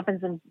what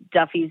happens in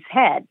Duffy's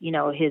head.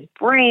 His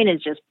brain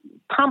is just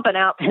pumping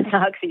out this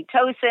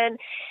oxytocin.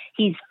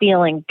 He's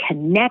feeling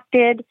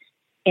connected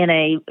in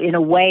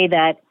a way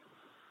that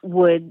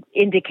would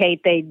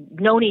indicate they'd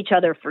known each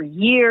other for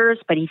years,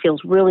 but he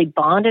feels really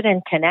bonded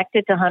and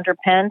connected to Hunter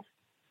Pence,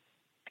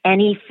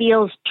 and he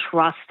feels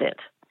trusted.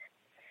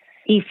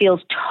 He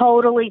feels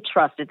totally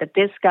trusted, that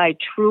this guy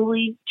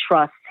truly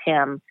trusts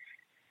him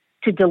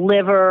to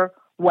deliver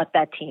what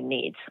that team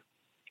needs.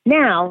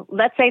 Now,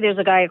 let's say there's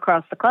a guy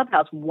across the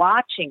clubhouse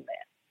watching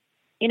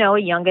this, a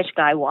youngish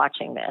guy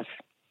watching this.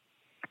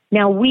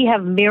 Now, we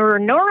have mirror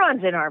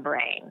neurons in our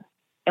brain.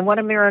 And what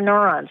do mirror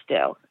neurons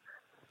do?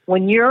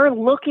 When you're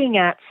looking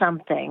at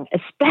something,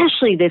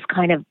 especially this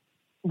kind of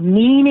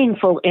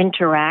meaningful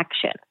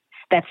interaction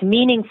that's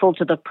meaningful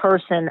to the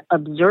person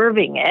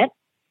observing it,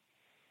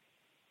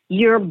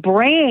 your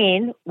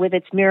brain with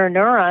its mirror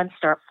neurons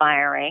start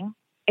firing,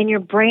 and your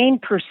brain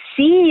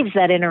perceives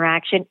that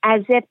interaction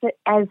as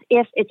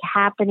if it's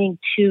happening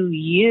to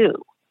you.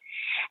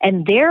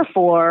 And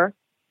therefore,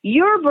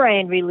 your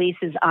brain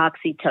releases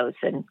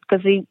oxytocin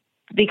because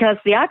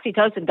the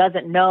oxytocin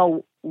doesn't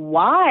know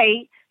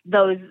why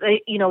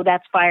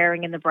that's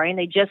firing in the brain.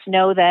 They just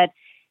know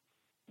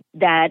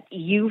that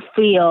you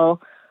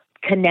feel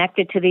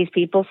connected to these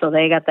people, so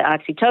they got the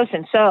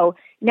oxytocin. So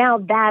now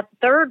that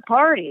third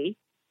party,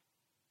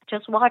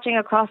 just watching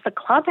across the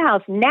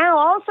clubhouse, now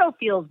also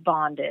feels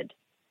bonded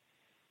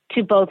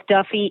to both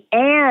Duffy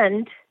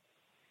and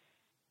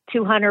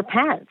to Hunter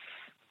Pence.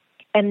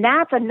 And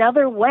that's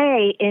another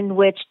way in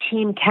which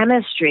team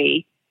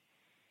chemistry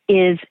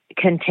is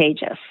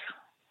contagious.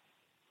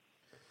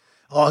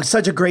 Oh,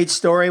 such a great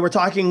story. We're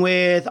talking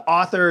with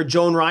author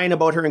Joan Ryan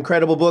about her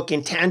incredible book,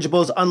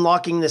 Intangibles,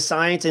 Unlocking the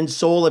Science and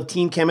Soul of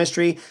Team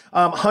Chemistry.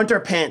 Hunter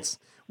Pence,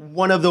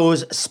 one of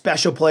those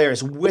special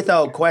players,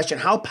 without question.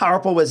 How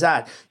powerful was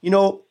that?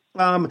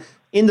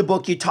 In the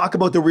book, you talk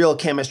about the real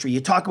chemistry.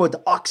 You talk about the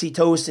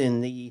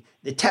oxytocin, the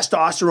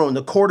testosterone,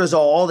 the cortisol,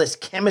 all this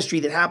chemistry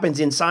that happens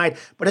inside,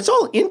 but it's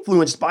all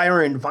influenced by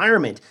our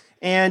environment.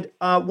 And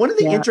one of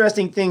the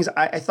interesting things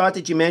I thought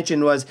that you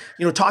mentioned was,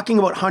 talking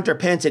about Hunter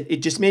Pence,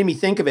 it just made me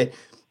think of it,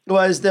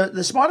 was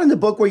the spot in the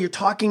book where you're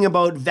talking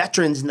about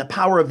veterans and the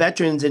power of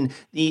veterans and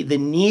the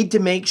need to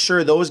make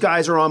sure those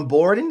guys are on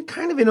board and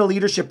kind of in a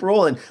leadership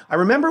role. And I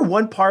remember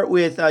one part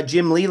with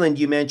Jim Leland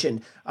you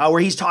mentioned where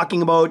he's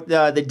talking about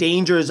the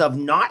dangers of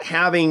not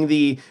having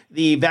the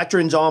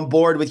veterans on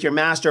board with your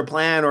master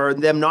plan or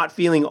them not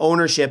feeling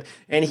ownership.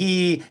 And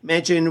he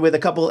mentioned with a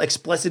couple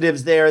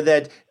explicitives there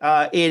that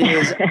it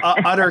is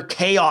utter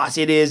chaos.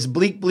 It is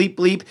bleep, bleep,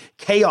 bleep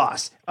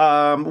chaos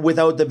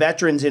without the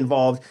veterans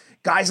involved.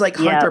 Guys like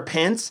Hunter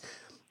Pence.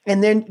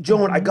 And then,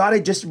 Joan, I got to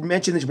just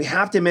mention this. We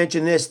have to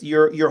mention this,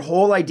 your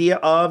whole idea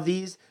of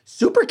these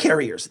super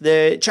carriers,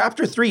 the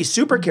chapter 3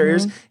 super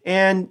carriers.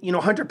 And,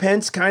 Hunter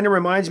Pence kind of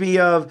reminds me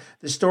of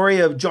the story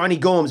of Johnny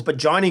Gomes. But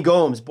Johnny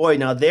Gomes, boy,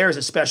 now there's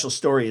a special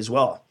story as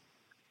well.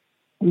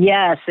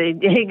 Yes,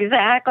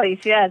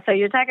 exactly. Yeah. So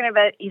you're talking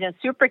about,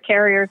 super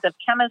carriers of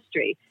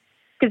chemistry.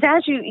 Because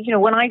as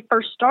when I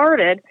first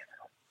started,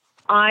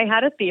 I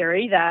had a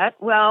theory that,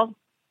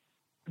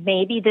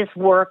 maybe this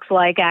works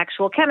like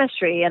actual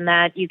chemistry and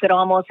that you could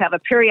almost have a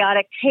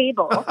periodic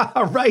table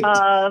of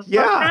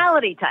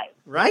personality types.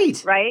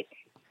 Right. Right.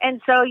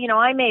 And so,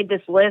 I made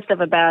this list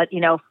of about,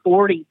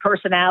 40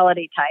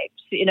 personality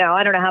types.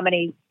 I don't know how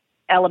many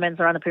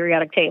elements are on the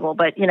periodic table,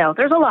 but,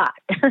 there's a lot.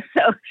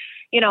 So,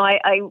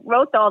 I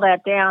wrote all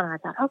that down and I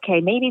thought,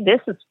 okay, maybe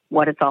this is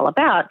what it's all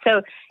about.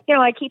 So,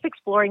 I keep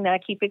exploring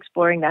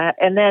that.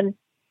 And then,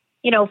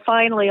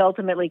 finally,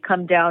 ultimately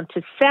come down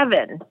to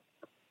 7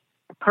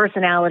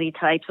 personality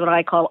types, what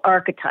I call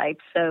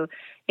archetypes. So,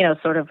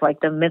 sort of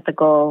like the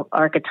mythical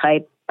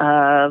archetype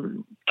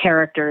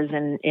characters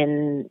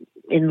in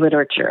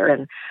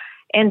literature,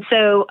 and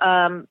so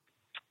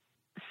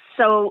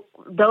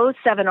those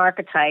 7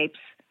 archetypes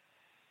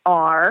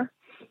are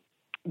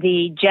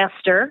the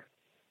jester,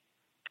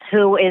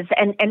 who is,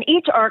 and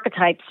each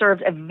archetype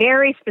serves a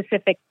very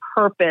specific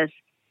purpose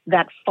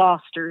that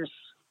fosters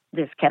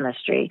this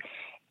chemistry.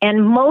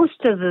 And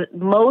most of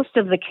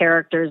the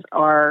characters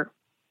are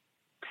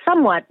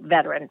somewhat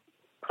veteran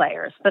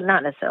players, but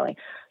not necessarily.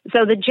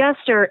 So the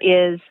jester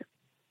is,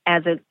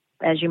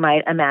 as you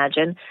might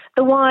imagine,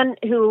 the one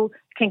who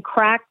can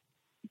crack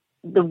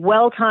the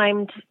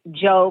well-timed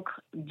joke,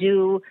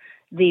 do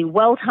the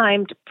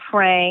well-timed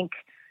prank,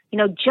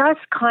 just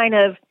kind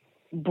of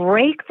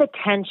break the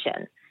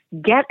tension,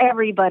 get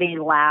everybody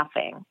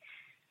laughing.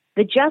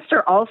 The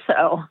jester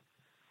also,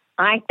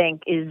 I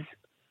think, is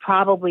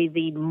probably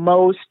the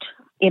most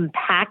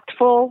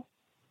impactful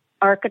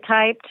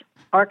archetype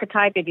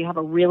if you have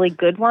a really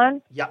good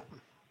one. Yeah.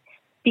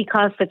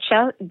 Because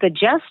the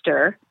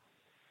jester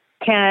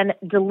can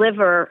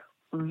deliver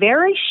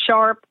very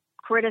sharp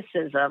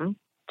criticism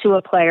to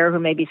a player who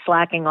may be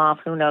slacking off,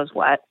 who knows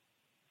what.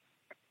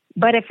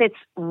 But if it's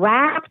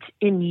wrapped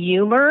in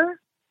humor,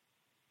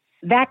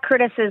 that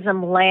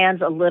criticism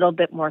lands a little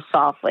bit more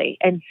softly.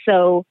 And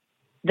so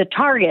the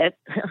target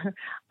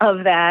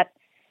of that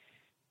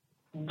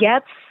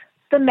gets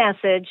the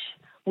message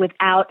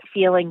without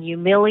feeling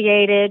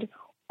humiliated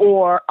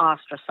or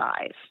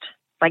ostracized.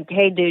 Like,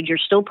 hey, dude, you're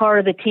still part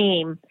of the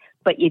team,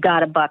 but you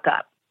got to buck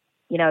up.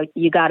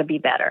 You got to be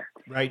better.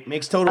 Right.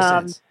 Makes total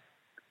sense.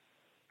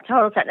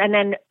 Total sense. And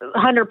then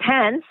Hunter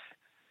Pence,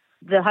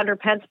 the Hunter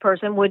Pence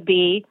person would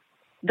be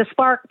the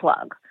spark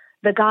plug,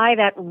 the guy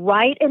that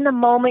right in the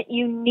moment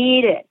you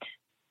need it,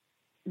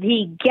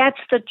 he gets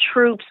the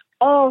troops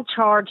all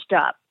charged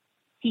up.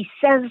 He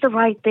says the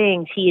right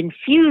things. He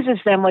infuses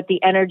them with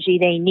the energy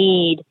they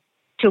need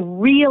to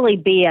really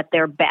be at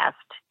their best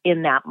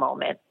in that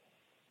moment.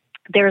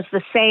 There's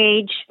the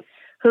sage,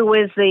 who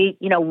is the,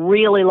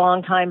 really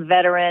long time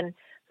veteran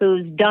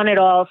who's done it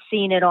all,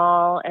 seen it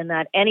all, and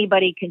that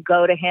anybody can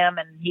go to him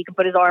and he can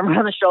put his arm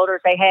around the shoulder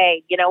and say,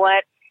 hey, you know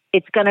what?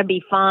 It's going to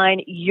be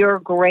fine. You're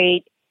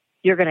great.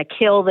 You're going to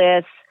kill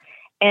this.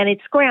 And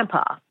it's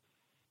grandpa.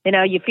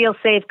 You feel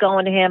safe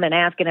going to him and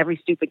asking every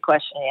stupid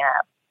question you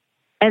have.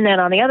 And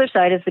then on the other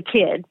side is the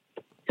kid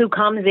who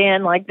comes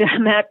in like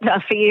Matt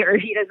Duffy or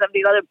some of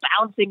the other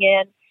bouncing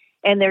in,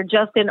 and they're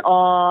just in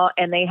awe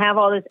and they have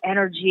all this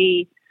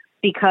energy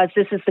because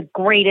this is the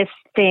greatest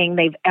thing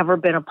they've ever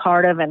been a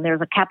part of. And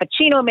there's a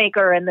cappuccino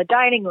maker in the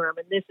dining room,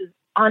 and this is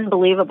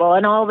unbelievable.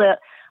 And all the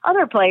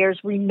other players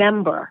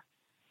remember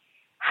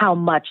how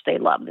much they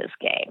love this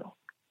game.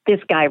 This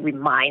guy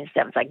reminds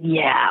them, it's like,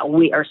 yeah,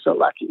 we are so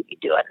lucky to be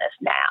doing this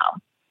now.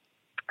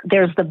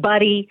 There's the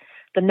buddy,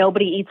 the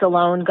nobody eats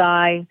alone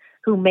guy,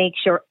 who makes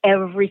sure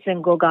every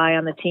single guy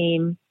on the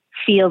team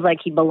feels like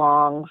he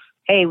belongs.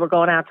 Hey, we're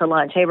going out to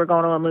lunch. Hey, we're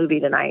going to a movie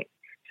tonight.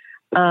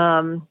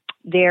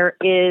 There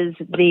is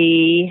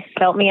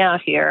help me out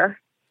here.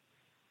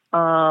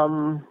 How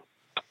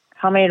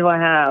many do I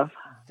have?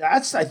 I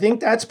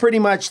think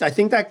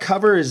that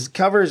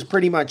covers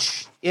pretty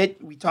much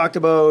it. We talked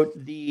about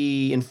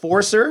the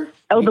enforcer.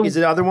 Is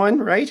the other one,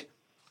 right?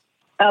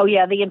 Oh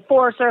yeah, the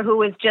enforcer,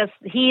 who is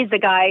he's the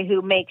guy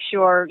who makes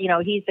sure,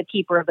 he's the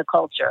keeper of the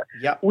culture.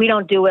 Yep. We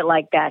don't do it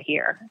like that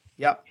here.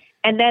 Yep.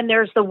 And then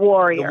there's the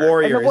warrior. The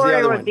warrior, and the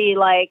warrior would one. be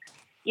like,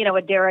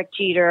 a Derek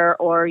Jeter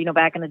or,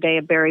 back in the day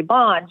of Barry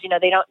Bonds.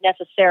 They don't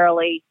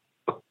necessarily,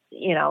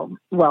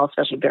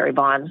 especially Barry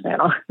Bonds,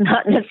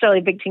 not necessarily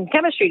a big team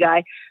chemistry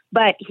guy,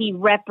 but he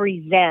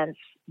represents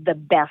the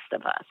best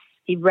of us.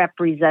 He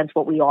represents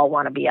what we all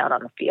want to be out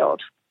on the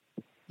field.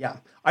 Yeah,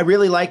 I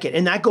really like it.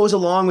 And that goes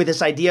along with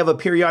this idea of a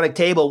periodic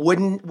table.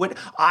 Would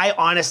I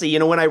honestly,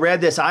 when I read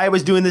this, I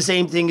was doing the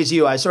same thing as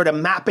you. I was sort of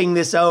mapping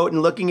this out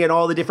and looking at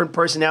all the different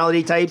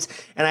personality types.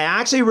 And I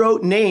actually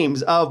wrote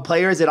names of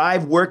players that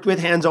I've worked with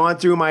hands-on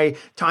through my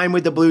time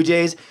with the Blue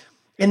Jays.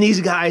 And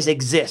these guys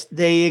exist.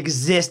 They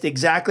exist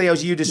exactly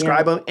as you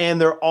describe them. And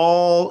they're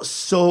all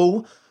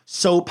so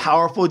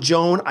powerful,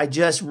 Joan. I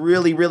just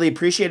really, really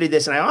appreciated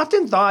this. And I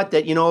often thought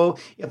that,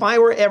 if I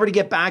were ever to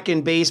get back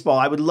in baseball,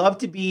 I would love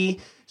to be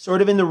sort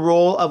of in the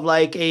role of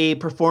like a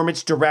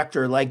performance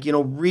director, like,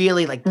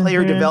 really like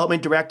player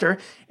development director.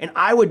 And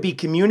I would be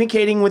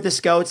communicating with the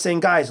scouts saying,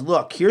 guys,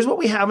 look, here's what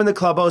we have in the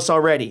clubhouse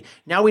already.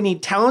 Now we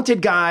need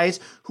talented guys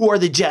who are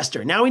the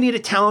jester. Now we need a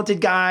talented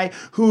guy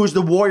who's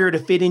the warrior to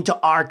fit into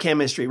our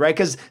chemistry, right?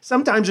 Because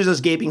sometimes there's those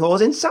gaping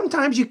holes and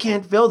sometimes you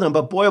can't fill them.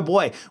 But boy, oh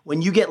boy,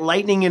 when you get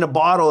lightning in a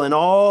bottle and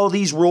all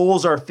these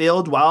roles are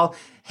filled, well,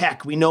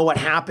 heck, we know what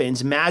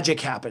happens.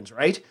 Magic happens,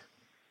 right?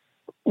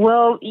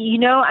 Well,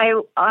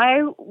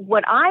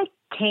 what I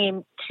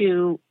came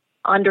to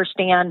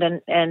understand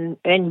and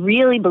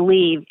really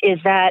believe is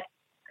that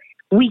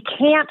we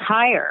can't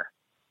hire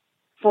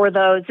for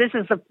those. This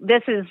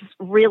is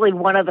really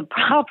one of the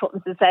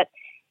problems, is that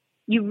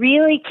you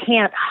really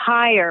can't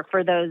hire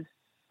for those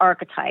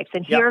archetypes.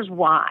 And here's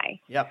why.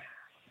 Yep.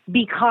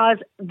 Because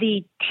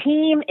the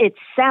team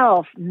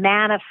itself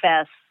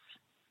manifests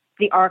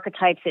the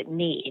archetypes it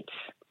needs.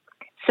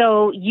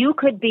 So you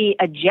could be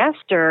a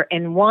jester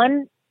in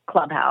one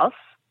clubhouse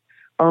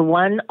or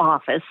one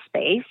office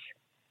space,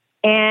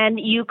 and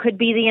you could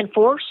be the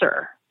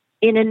enforcer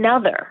in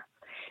another.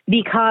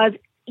 Because,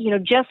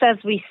 just as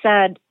we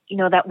said,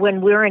 that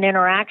when we're in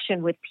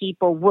interaction with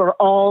people, we're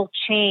all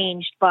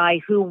changed by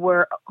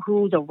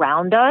who's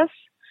around us.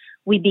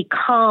 We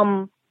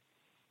become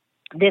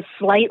this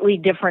slightly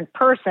different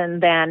person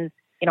than,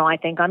 I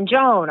think I'm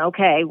Joan.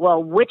 Okay,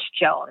 well, which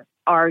Joan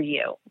are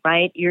you,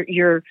 right?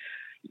 You're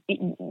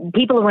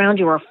people around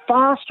you are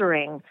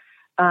fostering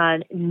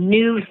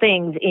new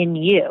things in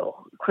you,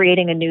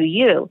 creating a new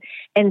you.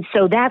 And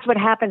so that's what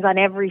happens on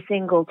every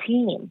single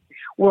team.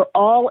 We're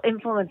all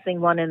influencing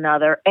one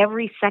another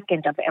every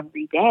second of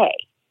every day.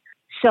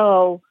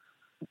 So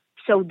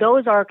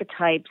those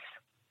archetypes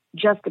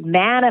just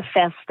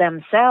manifest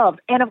themselves.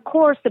 And of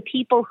course, the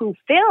people who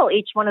fill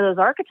each one of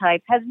those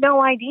archetypes has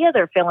no idea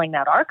they're filling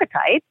that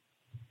archetype.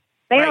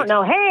 They don't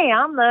know, hey,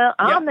 I'm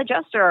the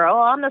jester.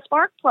 Oh, I'm the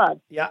spark plug.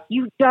 Yeah.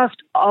 You just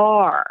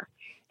are.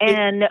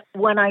 And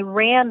when I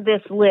ran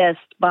this list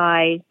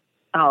by,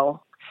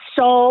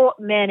 so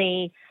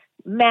many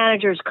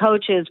managers,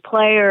 coaches,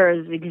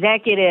 players,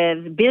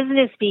 executives,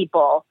 business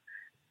people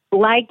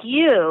like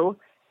you,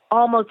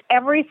 almost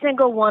every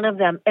single one of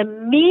them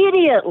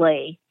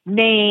immediately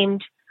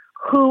named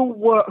who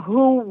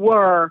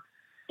were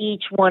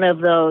each one of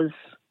those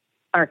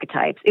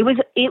archetypes. It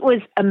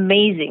was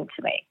amazing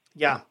to me.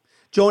 Yeah.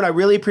 Joan, I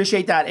really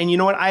appreciate that. And you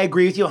know what? I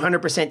agree with you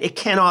 100%. It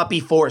cannot be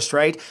forced,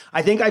 right?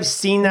 I think I've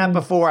seen that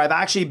before. I've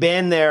actually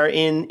been there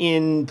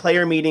in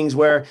player meetings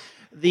where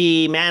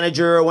the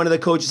manager or one of the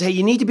coaches, hey,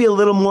 you need to be a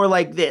little more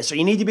like this, or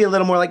you need to be a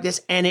little more like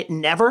this. And it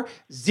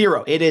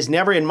has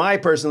never in my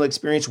personal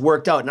experience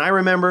worked out. And I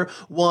remember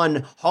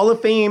one Hall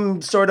of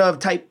Fame sort of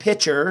type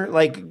pitcher,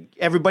 like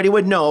everybody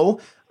would know,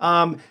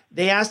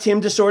 they asked him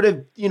to sort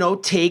of,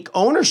 take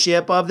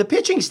ownership of the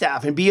pitching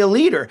staff and be a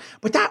leader.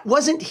 But that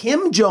wasn't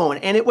him, Joan.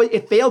 And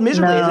it failed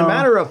miserably. No. As a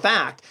matter of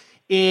fact,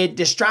 it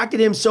distracted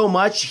him so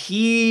much,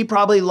 he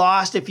probably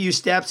lost a few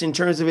steps in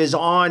terms of his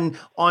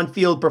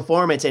on-field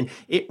performance. And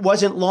it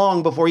wasn't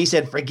long before he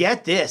said,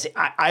 forget this.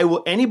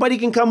 Anybody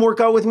can come work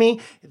out with me.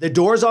 The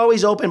door's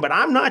always open, but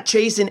I'm not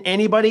chasing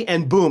anybody.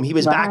 And boom, he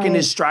was back in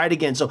his stride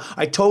again. So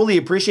I totally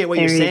appreciate what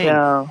you're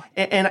saying.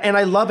 And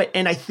I love it.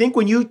 And I think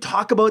when you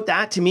talk about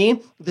that, to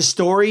me, the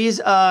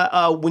stories,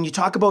 when you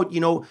talk about,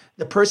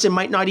 the person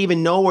might not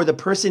even know, or the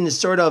person is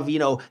sort of,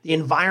 the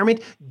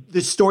environment,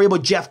 the story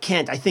about Jeff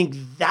Kent, I think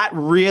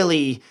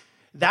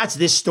that's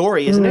this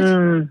story, isn't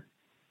it?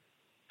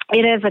 It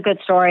is a good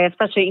story,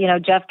 especially,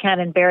 Jeff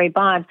Kent and Barry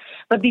Bonds.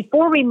 But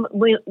before we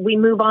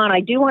move on,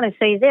 I do want to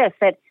say this,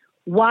 that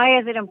why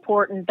is it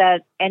important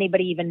that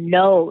anybody even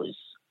knows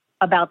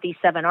about these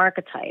 7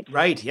 archetypes?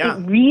 Right, yeah.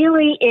 It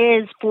really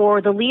is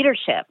for the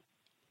leadership.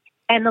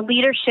 And the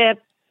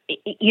leadership,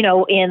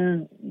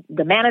 in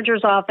the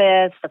manager's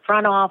office, the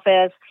front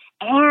office,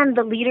 and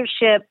the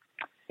leadership,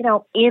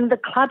 in the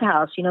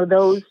clubhouse,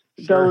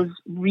 those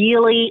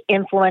really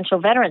influential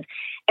veterans.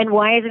 And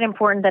why is it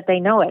important that they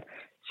know it?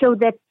 So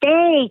that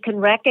they can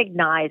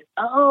recognize,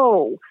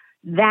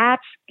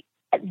 that's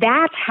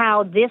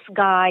how this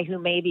guy who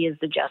maybe is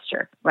the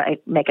jester,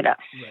 right? Make it up.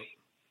 Right.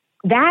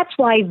 That's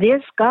why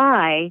this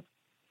guy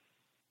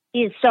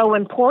is so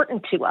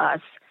important to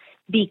us,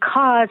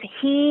 because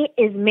he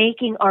is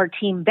making our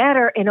team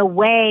better in a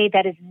way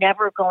that is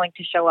never going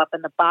to show up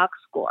in the box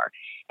score.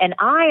 And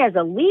I, as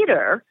a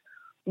leader,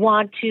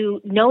 want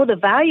to know the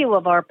value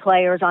of our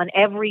players on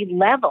every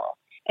level.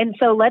 And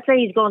so let's say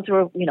he's going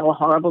through a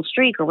horrible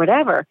streak or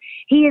whatever,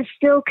 he is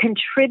still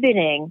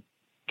contributing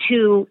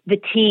to the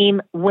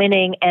team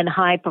winning and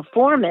high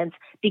performance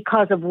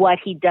because of what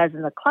he does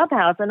in the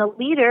clubhouse. And a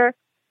leader,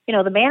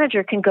 the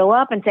manager can go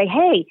up and say,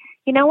 hey,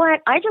 you know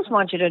what? I just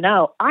want you to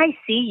know, I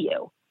see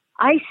you.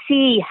 I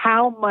see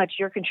how much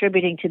you're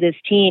contributing to this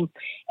team.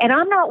 And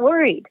I'm not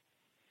worried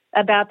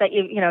about that.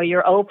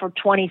 You're 0 for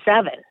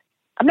 27.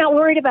 I'm not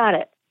worried about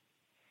it.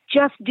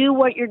 Just do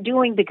what you're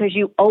doing, because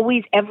you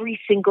always, every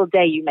single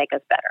day, you make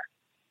us better.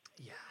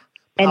 Yeah.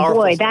 And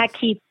boy, that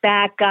keeps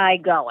that guy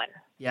going.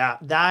 Yeah,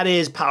 that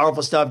is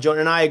powerful stuff, Joan.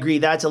 And I agree,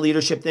 that's a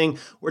leadership thing.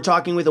 We're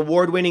talking with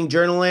award-winning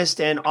journalist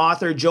and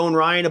author Joan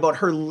Ryan about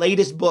her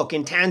latest book,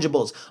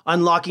 Intangibles,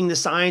 Unlocking the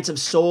Science of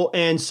Soul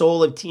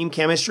of Team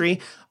Chemistry.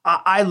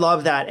 I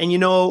love that. And,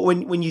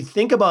 when you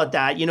think about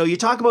that, you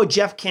talk about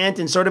Jeff Kent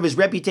and sort of his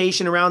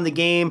reputation around the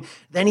game.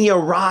 Then he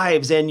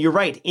arrives, and you're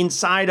right,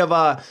 inside of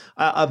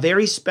a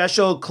very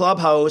special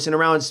clubhouse and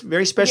around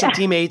very special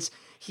teammates.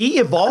 He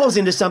evolves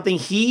into something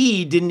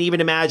he didn't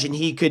even imagine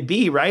he could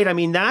be, right? I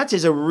mean, that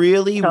is a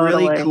really,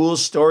 really cool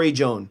story,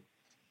 Joan.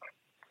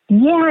 Yeah,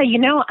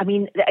 that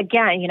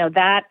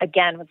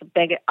was a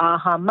big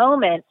aha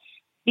moment,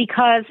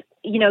 because,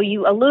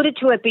 you alluded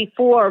to it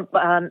before.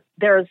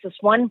 There's this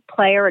one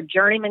player, a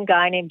journeyman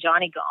guy named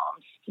Johnny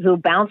Gomes, who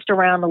bounced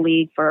around the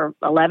league for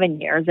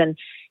 11 years. And,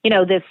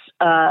 this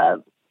a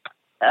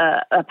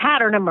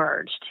pattern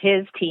emerged.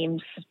 His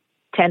teams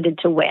tended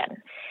to win.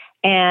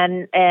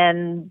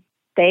 And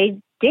they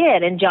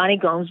did. And Johnny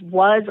Gomes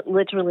was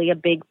literally a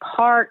big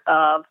part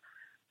of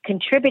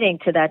contributing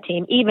to that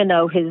team, even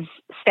though his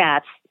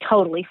stats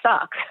totally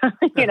suck,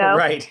 you know?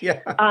 Right,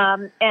 yeah.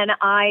 And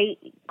I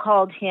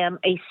called him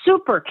a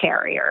super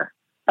carrier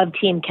of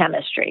team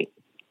chemistry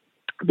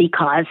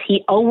because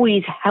he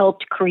always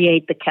helped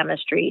create the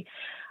chemistry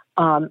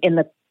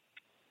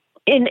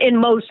in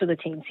most of the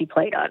teams he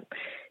played on.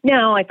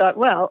 Now, I thought,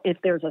 well, if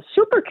there's a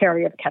super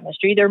carrier of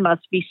chemistry, there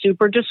must be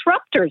super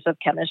disruptors of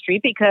chemistry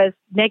because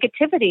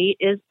negativity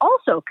is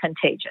also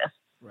contagious.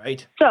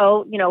 Right.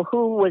 So, you know,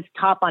 who was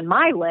top on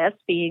my list,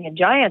 being a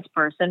Giants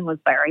person, was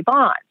Barry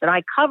Bonds. And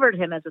I covered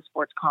him as a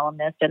sports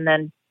columnist. And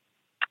then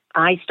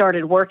I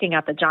started working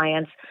at the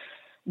Giants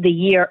the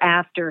year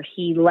after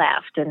he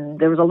left. And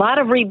there was a lot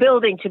of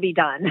rebuilding to be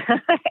done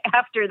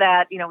after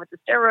that, you know, with the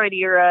steroid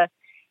era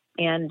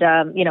and,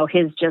 you know,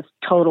 his just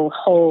total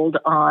hold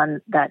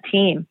on that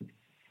team.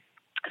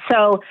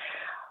 So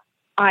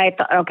I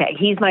thought, okay,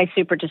 he's my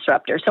super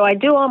disruptor. So I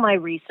do all my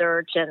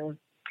research and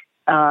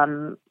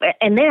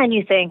then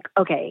you think,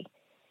 okay,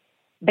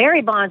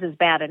 Barry Bonds is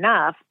bad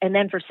enough. And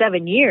then for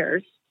 7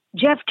 years,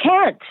 Jeff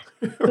Kent,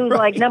 who's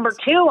like number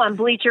 2 on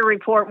Bleacher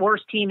Report,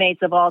 worst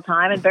teammates of all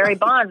time. And Barry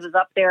Bonds is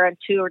up there at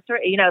 2 or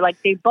 3, you know, like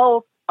they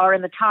both are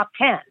in the top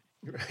 10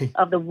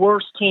 of the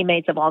worst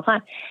teammates of all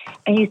time.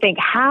 And you think,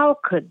 how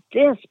could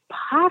this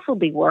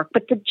possibly work?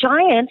 But the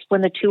Giants,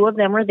 when the two of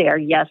them were there,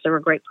 yes, they were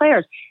great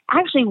players,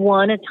 actually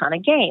won a ton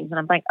of games. And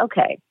I'm like,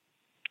 okay,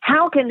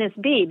 how can this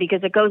be?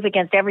 Because it goes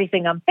against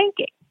everything I'm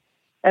thinking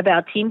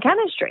about team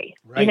chemistry.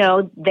 Right. You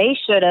know, they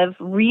should have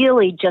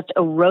really just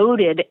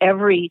eroded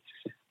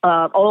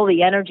all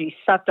the energy,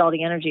 sucked all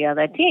the energy out of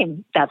that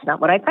team. That's not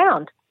what I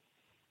found.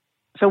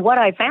 So what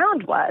I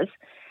found was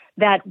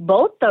that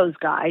both those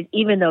guys,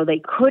 even though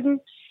they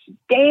couldn't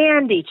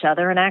stand each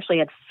other and actually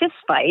had fist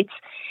fights,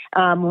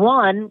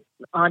 one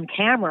on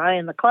camera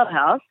in the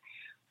clubhouse,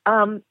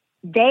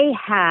 they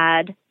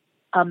had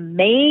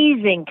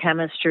amazing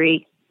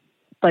chemistry,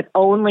 but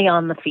only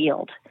on the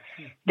field.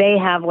 They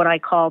have what I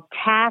call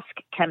task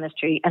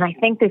chemistry. And I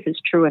think this is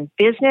true in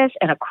business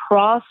and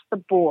across the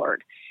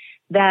board,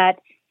 that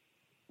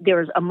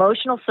there's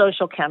emotional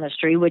social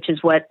chemistry, which is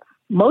what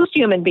most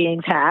human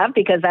beings have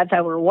because that's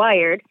how we're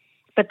wired.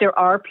 But there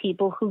are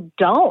people who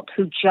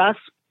just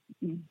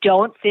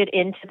don't fit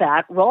into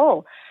that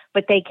role,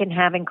 but they can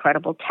have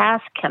incredible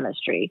task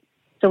chemistry.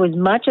 So as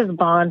much as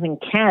Bonds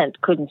and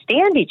Kent couldn't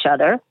stand each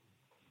other,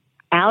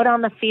 out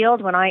on the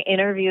field, when I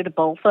interviewed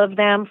both of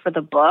them for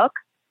the book,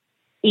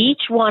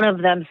 each one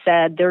of them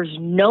said, there's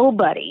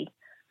nobody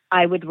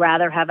I would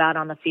rather have out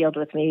on the field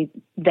with me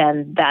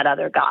than that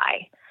other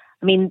guy.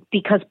 I mean,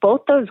 because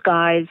both those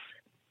guys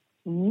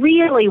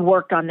really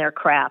worked on their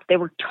craft. They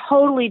were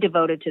totally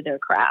devoted to their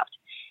craft.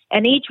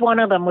 And each one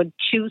of them would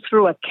chew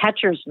through a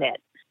catcher's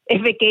mitt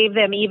if it gave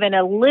them even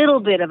a little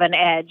bit of an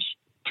edge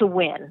to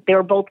win. They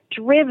were both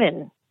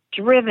driven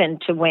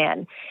to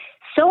win.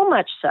 So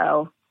much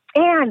so,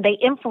 and they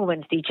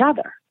influenced each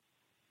other.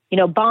 You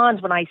know,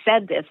 Bonds, when I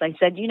said this, I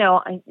said, you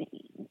know,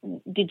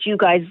 did you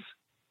guys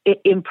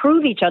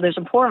improve each other's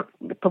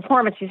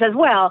performance? He says,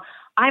 well,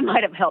 I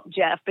might have helped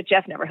Jeff, but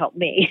Jeff never helped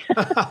me.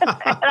 And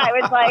I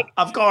was like,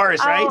 of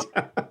course, right?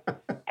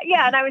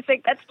 Yeah. And I was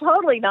like, that's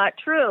totally not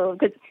true.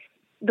 Because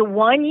the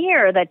 1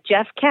 year that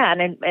Jeff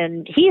Kent,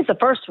 and he's the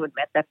first to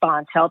admit that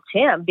Bonds helped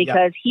him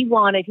because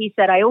he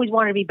said, I always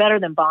wanted to be better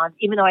than Bonds,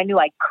 even though I knew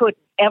I couldn't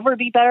ever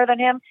be better than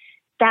him.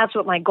 That's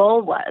what my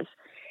goal was.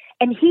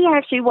 And he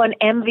actually won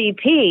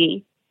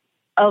MVP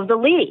of the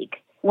league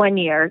 1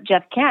 year,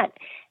 Jeff Kent.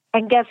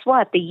 And guess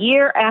what? The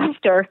year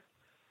after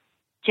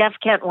Jeff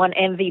Kent won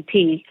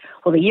MVP,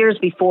 well, the years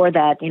before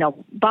that, you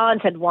know,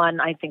 Bonds had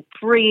won, I think,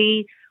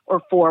 3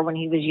 or 4 when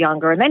he was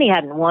younger, and then he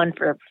hadn't won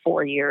for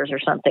 4 years or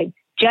something.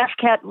 Jeff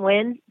Kent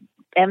wins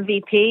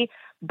MVP.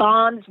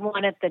 Bonds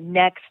won it the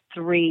next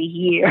 3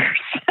 years.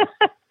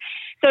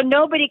 So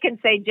nobody can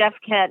say Jeff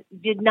Kent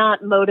did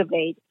not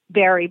motivate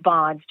Barry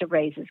Bonds to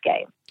raise his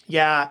game.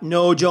 Yeah,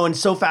 no, Joan,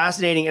 so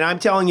fascinating. And I'm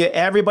telling you,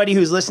 everybody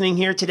who's listening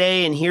here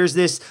today and hears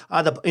this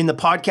in the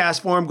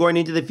podcast form going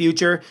into the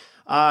future,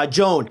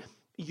 Joan,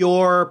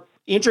 your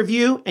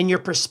interview and your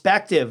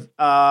perspective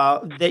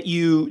that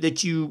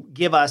you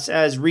give us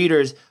as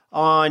readers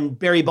on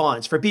Barry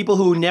Bonds, for people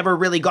who never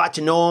really got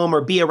to know him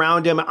or be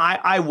around him.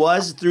 I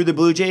was through the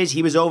Blue Jays.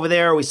 He was over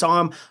there. We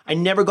saw him. I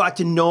never got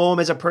to know him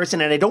as a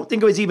person, and I don't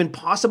think it was even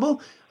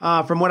possible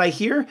from what I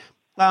hear.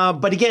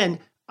 But again,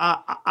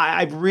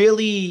 I've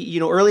really,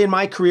 early in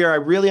my career, I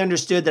really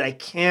understood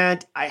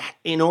that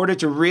in order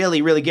to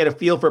really, really get a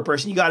feel for a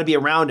person, you got to be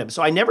around him.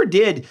 So I never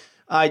did.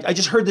 I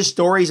just heard the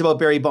stories about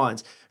Barry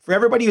Bonds. For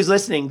everybody who's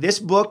listening, this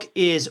book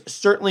is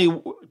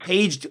certainly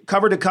paged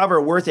cover to cover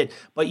worth it.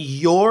 But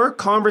your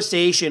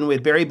conversation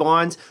with Barry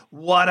Bonds,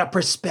 what a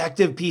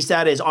perspective piece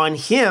that is on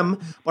him,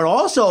 but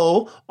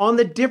also on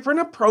the different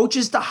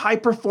approaches to high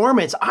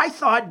performance. I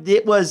thought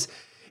it was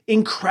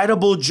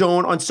incredible,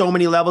 Joan, on so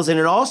many levels. And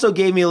it also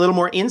gave me a little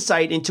more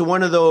insight into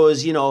one of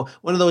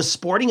those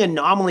sporting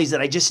anomalies that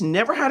I just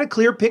never had a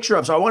clear picture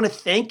of. So I want to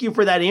thank you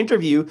for that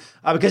interview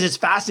because it's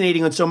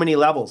fascinating on so many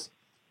levels.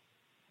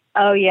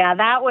 Oh yeah,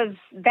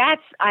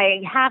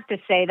 I have to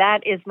say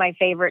that is my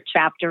favorite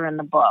chapter in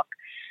the book.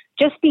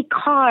 Just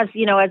because,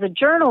 as a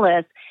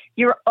journalist,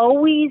 you're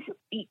always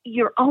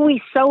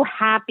so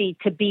happy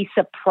to be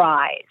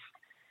surprised.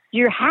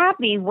 You're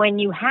happy when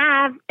you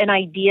have an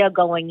idea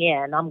going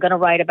in. I'm going to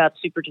write about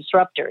super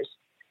disruptors,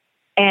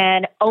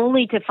 and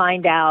only to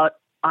find out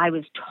I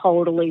was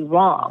totally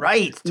wrong.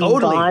 Right,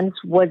 totally. Bonds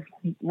was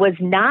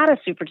not a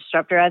super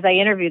disruptor. As I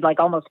interviewed like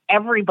almost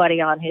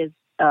everybody on his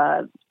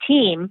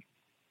team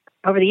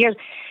over the years,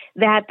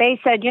 that they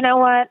said, you know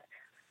what,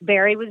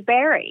 Barry was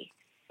Barry.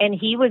 And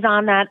he was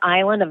on that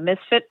island of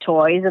misfit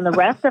toys, and the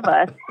rest of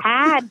us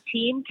had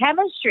team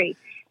chemistry.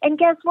 And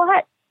guess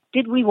what?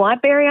 Did we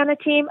want Barry on the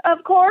team?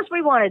 Of course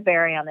we wanted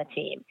Barry on the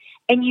team.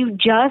 And you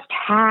just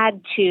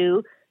had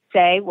to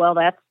say, well,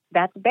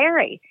 that's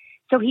Barry.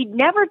 So he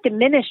never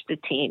diminished the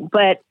team,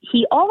 but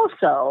he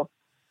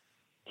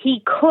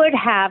could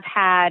have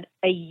had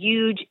a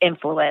huge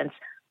influence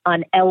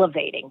on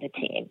elevating the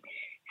team.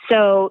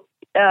 So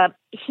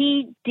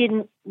he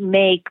didn't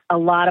make a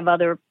lot of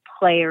other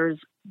players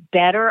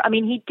better. I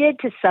mean, he did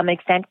to some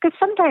extent, because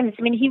sometimes,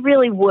 he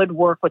really would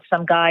work with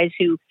some guys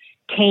who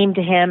came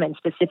to him and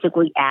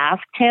specifically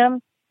asked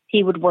him.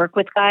 He would work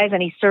with guys,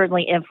 and he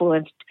certainly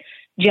influenced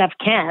Jeff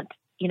Kent,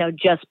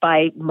 just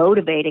by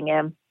motivating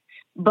him.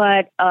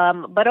 But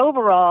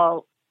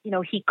overall,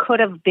 he could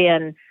have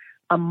been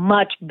a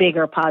much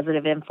bigger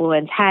positive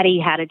influence had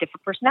he had a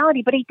different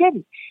personality, but he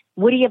didn't.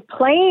 Would he have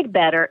played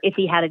better if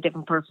he had a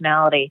different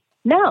personality?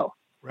 No.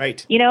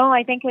 Right.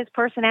 I think his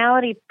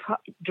personality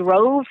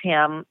drove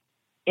him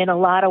in a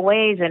lot of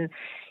ways. And,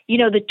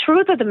 the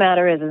truth of the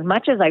matter is, as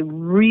much as I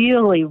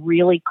really,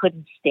 really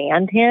couldn't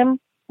stand him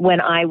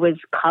when I was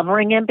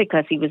covering him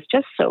because he was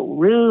just so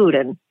rude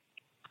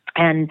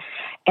and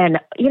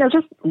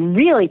just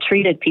really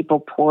treated people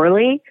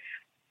poorly,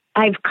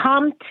 I've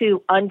come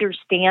to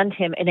understand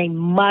him in a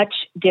much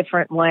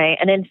different way.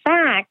 And in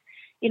fact,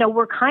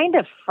 we're kind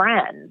of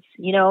friends,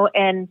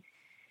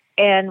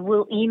 and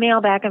we'll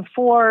email back and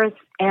forth,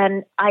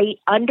 and I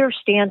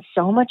understand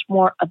so much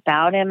more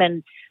about him.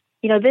 And,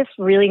 this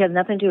really has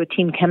nothing to do with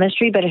team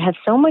chemistry, but it has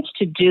so much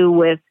to do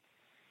with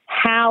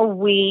how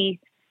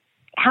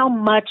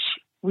much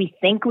we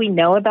think we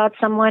know about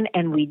someone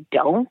and we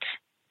don't.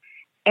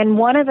 And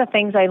one of the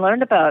things I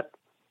learned about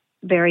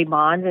Barry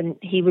Bonds, and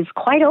he was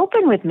quite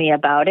open with me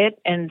about it,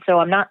 and so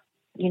I'm not,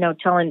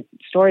 telling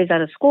stories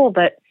out of school,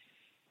 but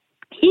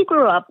he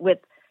grew up with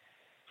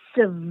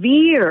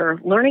severe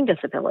learning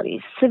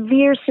disabilities,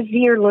 severe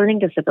learning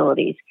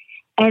disabilities,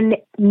 and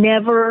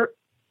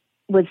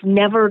was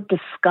never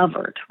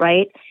discovered,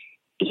 right?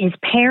 His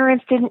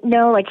parents didn't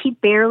know, he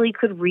barely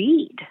could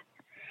read.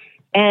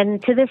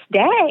 And to this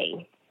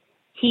day,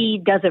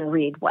 he doesn't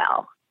read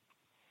well.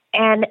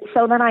 And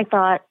so then I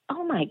thought,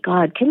 oh my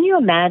God, can you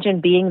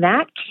imagine being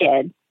that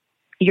kid?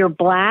 You're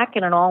black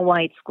in an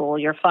all-white school.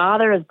 Your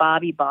father is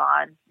Bobby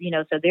Bonds,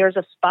 so there's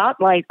a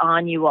spotlight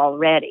on you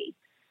already.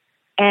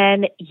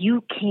 And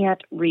you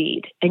can't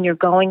read, and you're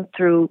going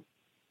through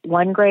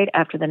one grade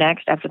after the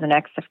next, after the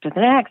next, after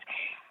the next.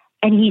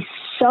 And he's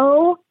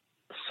so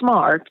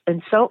smart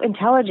and so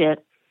intelligent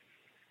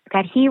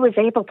that he was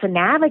able to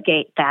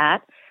navigate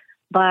that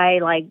by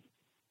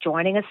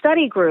joining a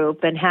study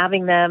group and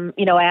having them,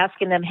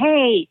 asking them,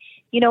 hey,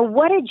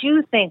 what did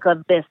you think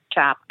of this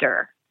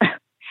chapter?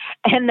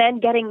 And then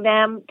getting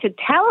them to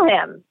tell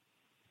him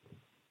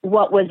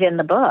what was in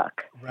the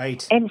book.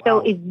 Right. And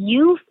so if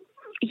you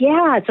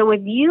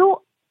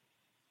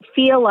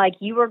feel like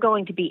you are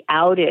going to be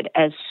outed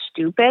as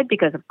stupid,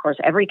 because of course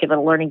every kid with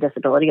a learning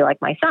disability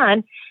like my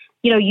son,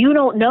 you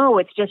don't know,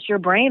 it's just your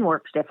brain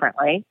works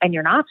differently, and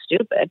you're not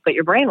stupid, but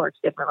your brain works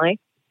differently.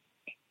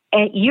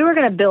 And you're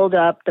going to build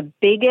up the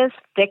biggest,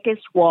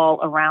 thickest wall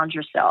around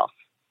yourself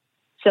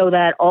so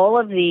that all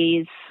of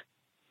these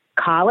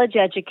college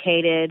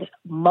educated,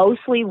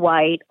 mostly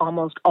white,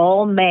 almost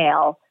all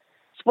male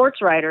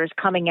sports writers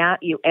coming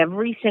at you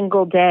every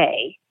single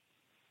day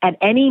at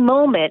any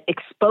moment,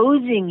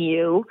 exposing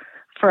you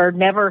for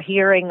never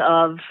hearing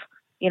of,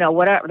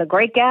 whatever, The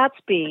Great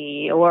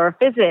Gatsby or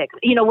physics,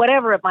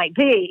 whatever it might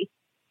be,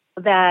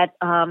 that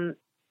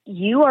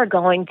you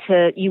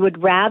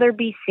would rather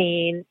be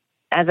seen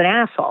as an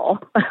asshole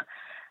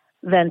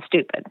than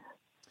stupid.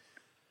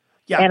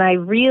 Yeah. And I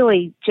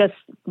really just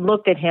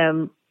looked at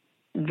him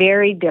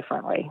very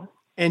differently.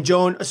 And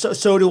Joan,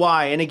 so do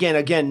I. And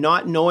again,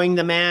 not knowing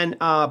the man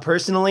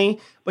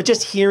personally, but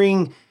just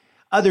hearing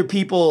other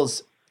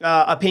people's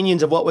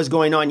opinions of what was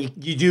going on, you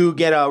do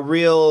get a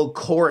real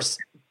coarse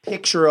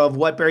picture of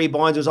what Barry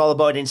Bonds was all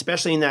about, and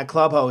especially in that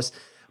clubhouse.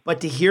 But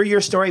to hear your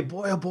story,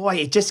 boy, oh boy,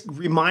 it just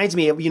reminds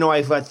me of,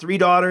 I've got 3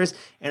 daughters,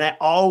 and I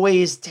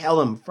always tell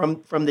them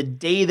from the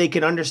day they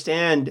can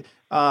understand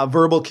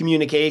verbal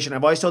communication.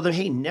 I've always told them,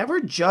 hey, never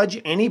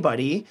judge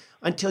anybody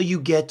until you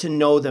get to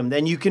know them.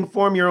 Then you can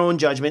form your own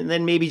judgment and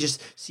then maybe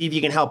just see if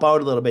you can help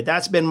out a little bit.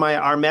 That's been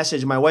our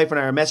message, my wife and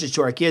I, our message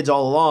to our kids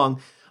all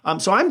along.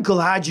 So I'm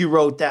glad you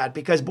wrote that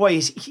because,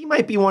 boy, he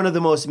might be one of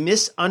the most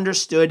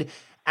misunderstood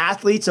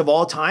athletes of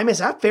all time. Is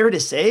that fair to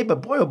say?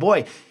 But boy, oh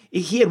boy,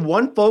 he had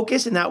one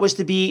focus, and that was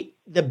to be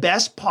the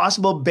best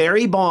possible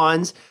Barry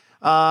Bonds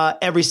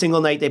every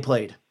single night they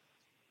played.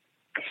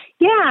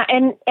 Yeah,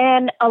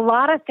 and a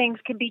lot of things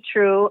can be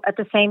true at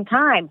the same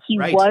time. He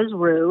was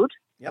rude.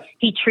 Yep.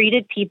 He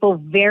treated people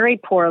very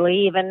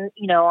poorly, even,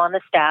 on the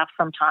staff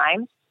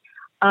sometimes.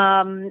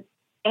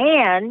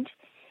 And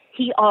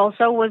he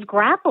also was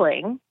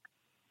grappling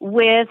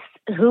with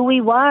who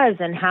he was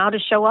and how to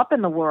show up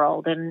in the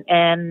world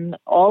and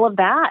all of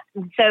that.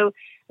 And so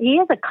he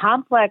is a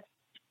complex,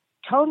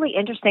 totally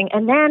interesting.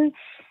 And then,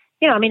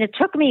 it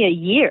took me a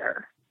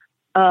year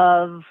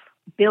of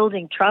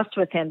building trust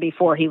with him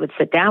before he would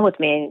sit down with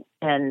me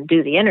and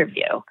do the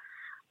interview.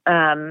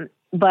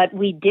 But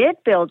we did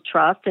build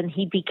trust, and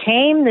he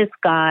became this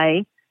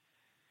guy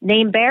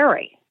named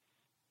Barry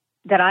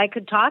that I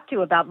could talk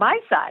to about my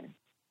son.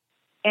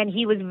 And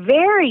he was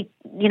very,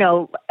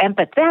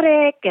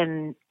 empathetic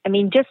and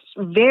just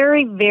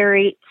very,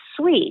 very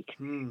sweet.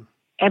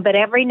 But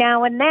every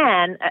now and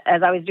then,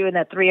 as I was doing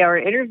that 3-hour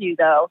interview,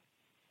 though,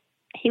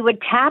 he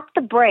would tap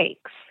the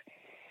brakes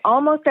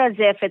almost as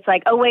if it's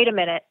like, oh, wait a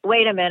minute,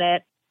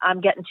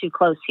 I'm getting too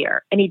close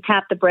here. And he'd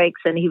tap the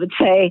brakes and he would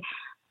say,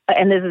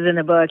 and this is in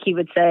the book, he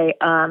would say,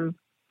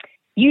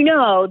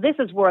 this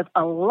is worth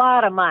a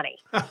lot of money,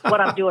 what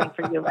I'm doing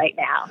for you right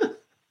now.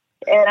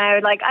 And I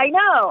was like, I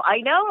know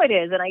it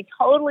is. And I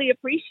totally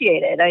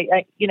appreciate it.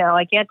 I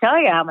can't tell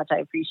you how much I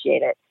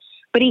appreciate it.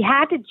 But he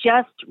had to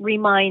just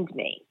remind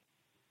me,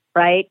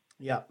 right?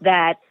 Yeah.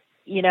 That,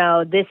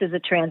 this is a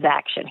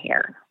transaction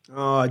here.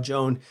 Oh,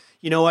 Joan,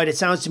 you know what? It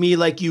sounds to me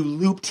like you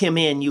looped him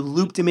in. You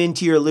looped him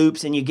into your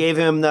loops, and you gave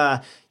him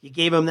that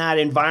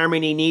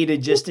environment he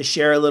needed just to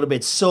share a little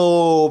bit.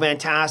 So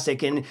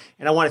fantastic. And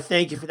I want to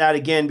thank you for that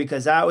again,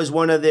 because that was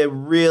one of the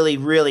really,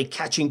 really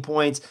catching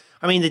points.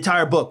 The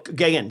entire book,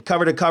 again,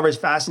 cover to cover is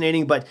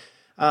fascinating, but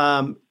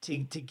to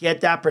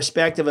get that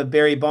perspective of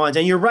Barry Bonds,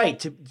 and you're right,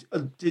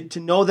 to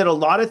know that a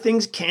lot of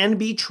things can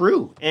be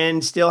true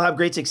and still have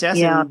great success.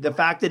 Yeah. And the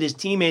fact that his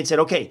teammates said,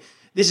 okay,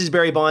 this is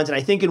Barry Bonds. And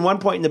I think in one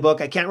point in the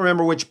book, I can't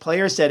remember which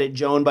player said it,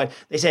 Joan, but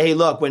they say, hey,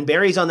 look, when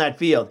Barry's on that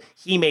field,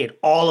 he made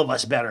all of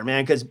us better,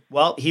 man, because,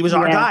 well, he was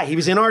our guy. He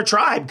was in our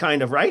tribe,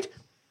 kind of, right?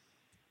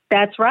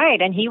 That's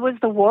right. And he was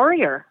the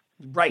warrior.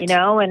 Right.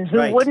 And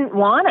who wouldn't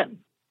want him?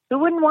 Who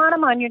wouldn't want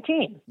him on your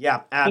team?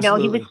 Yeah,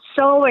 absolutely. He was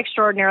so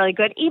extraordinarily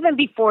good, even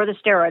before the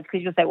steroids,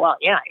 because you say, well,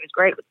 yeah, he was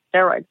great with the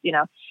steroids,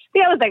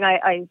 The other thing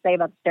I say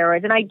about the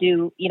steroids, and I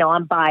do,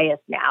 I'm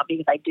biased now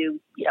because I do,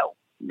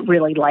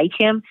 really like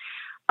him,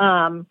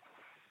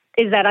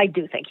 is that I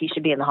do think he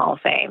should be in the Hall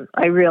of Fame.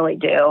 I really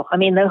do.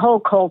 The whole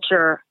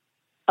culture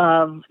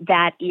of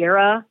that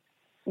era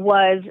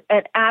was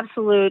an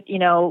absolute,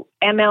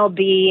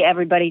 MLB,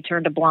 everybody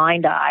turned a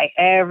blind eye.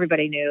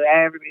 Everybody knew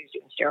everybody was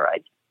doing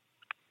steroids.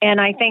 And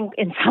I think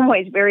in some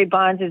ways Barry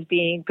Bonds is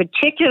being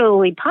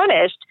particularly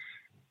punished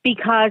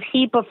because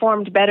he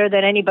performed better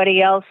than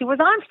anybody else who was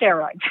on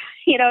steroids.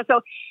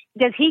 So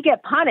does he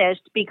get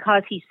punished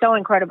because he's so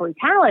incredibly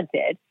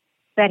talented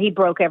that he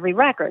broke every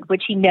record,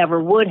 which he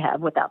never would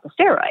have without the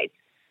steroids?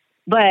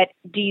 But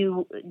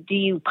do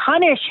you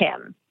punish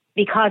him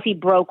because he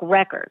broke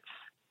records?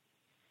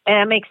 And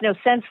that makes no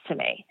sense to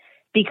me,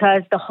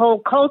 because the whole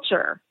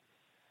culture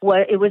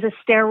was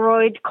a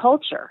steroid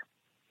culture.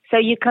 So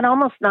you can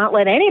almost not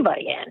let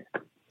anybody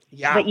in.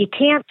 Yeah. But you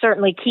can't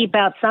certainly keep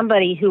out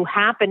somebody who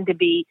happened to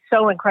be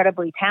so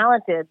incredibly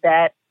talented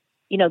that,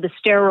 the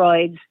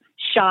steroids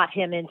shot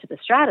him into the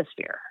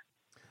stratosphere.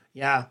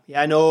 Yeah,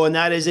 I know. And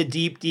that is a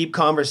deep, deep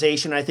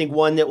conversation. I think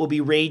one that will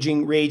be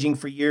raging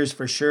for years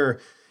for sure.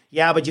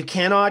 Yeah, but you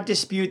cannot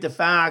dispute the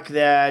fact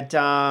that,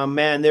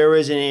 there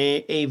was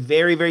a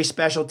very, very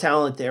special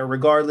talent there,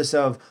 regardless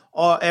of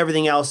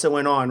everything else that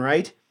went on,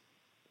 right?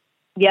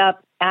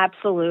 Yep.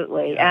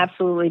 Absolutely. Yeah.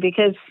 Absolutely.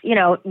 Because,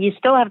 you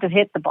still have to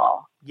hit the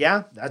ball.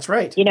 Yeah, that's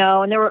right.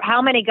 And there were,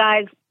 how many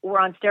guys were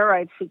on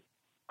steroids who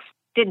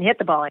didn't hit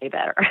the ball any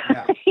better?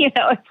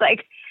 Yeah. It's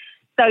like,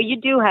 so you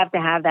do have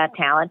to have that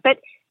talent. But,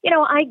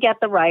 I get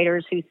the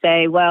writers who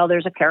say, well,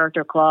 there's a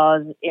character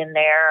clause in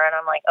there. And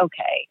I'm like,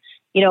 okay,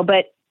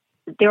 but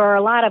there are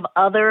a lot of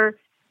other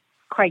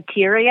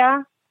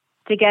criteria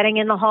to getting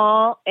in the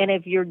Hall. And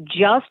if you're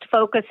just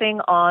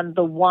focusing on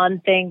the one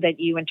thing that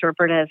you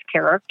interpret as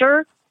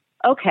character,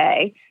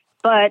 okay,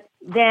 but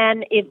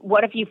then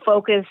what if you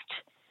focused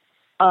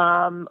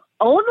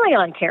only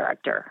on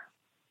character,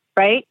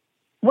 right?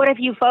 What if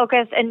you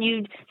focused and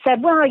you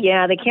said, well,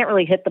 yeah, they can't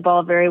really hit the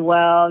ball very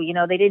well,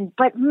 they didn't,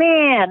 but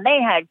man, they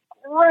had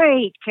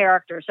great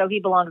character, so he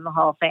belonged in the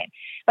Hall of Fame.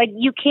 Like,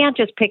 you can't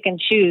just pick and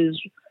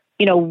choose,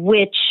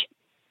 which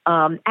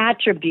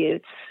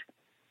attributes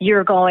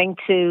you're going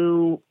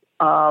to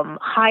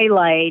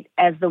highlight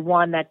as the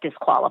one that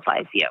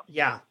disqualifies you.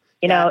 Yeah.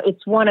 You know,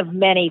 it's one of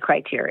many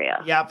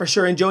criteria. Yeah, for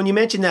sure. And Joan, you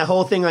mentioned that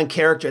whole thing on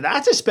character.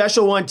 That's a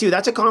special one too.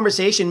 That's a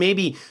conversation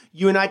maybe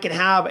you and I can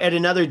have at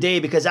another day,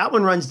 because that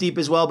one runs deep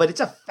as well. But it's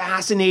a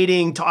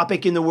fascinating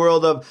topic in the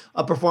world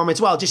of performance.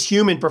 Well, just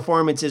human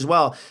performance as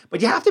well.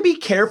 But you have to be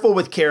careful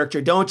with character,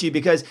 don't you?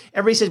 Because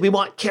everybody says we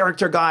want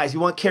character guys. We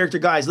want character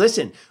guys.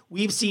 Listen,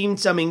 we've seen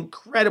some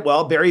incredible,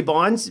 well, Barry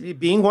Bonds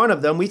being one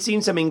of them. We've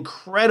seen some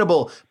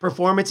incredible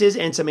performances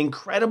and some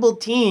incredible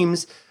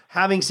teams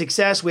having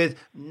success with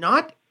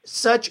not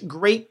such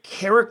great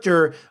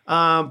character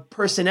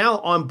personnel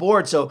on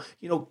board. So,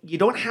 you know, you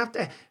don't have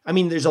to, I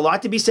mean, there's a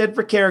lot to be said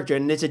for character,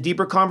 and it's a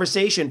deeper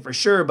conversation for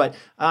sure, but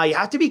you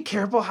have to be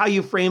careful how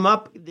you frame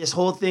up this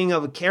whole thing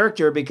of a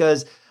character,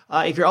 because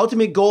if your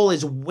ultimate goal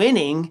is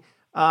winning,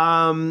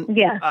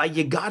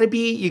 you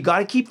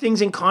gotta keep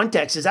things in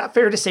context. Is that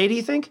fair to say, do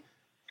you think?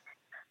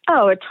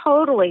 Oh, it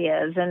totally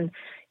is. And,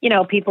 you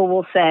know, people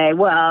will say,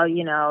 well,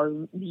 you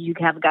know, you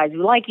have guys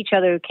who like each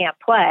other who can't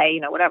play,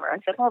 you know, whatever. I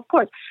said, well, of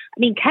course. I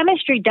mean,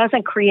 chemistry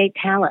doesn't create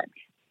talent.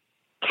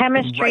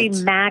 Chemistry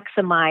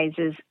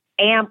maximizes,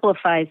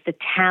 amplifies the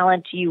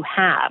talent you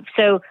have.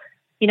 So,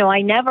 you know,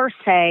 I never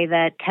say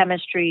that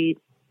chemistry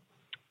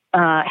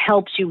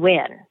helps you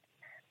win.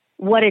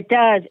 What it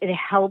does, it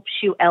helps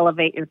you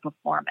elevate your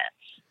performance.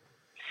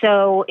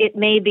 So it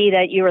may be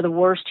that you're the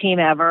worst team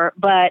ever,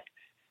 but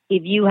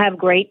if you have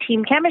great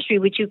team chemistry,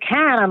 which you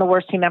can on the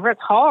worst team ever,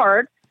 it's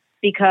hard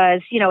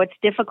because, you know, it's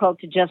difficult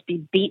to just be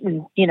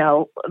beaten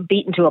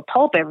to a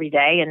pulp every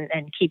day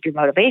and keep your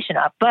motivation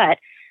up. But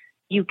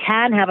you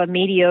can have a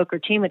mediocre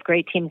team with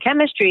great team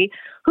chemistry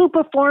who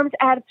performs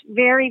at its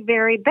very,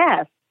 very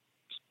best.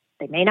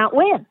 They may not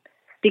win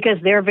because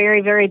their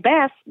very, very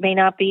best may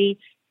not be,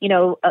 you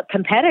know,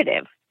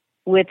 competitive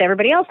with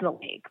everybody else in the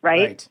league,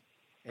 right?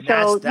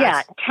 So,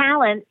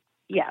 talent,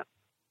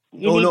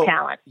 You need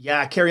talent.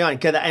 Yeah, carry on.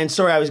 And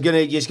sorry,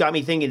 you just got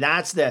me thinking,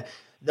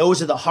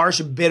 those are the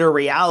harsh, bitter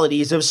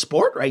realities of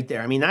sport right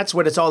there. I mean, that's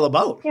what it's all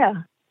about.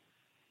 Yeah.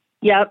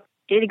 Yep,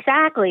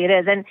 exactly. It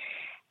is.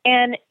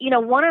 And, you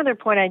know, one other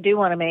point I do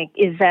want to make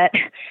is that,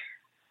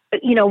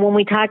 you know, when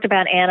we talked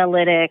about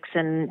analytics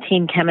and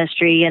team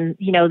chemistry, and,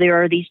 you know,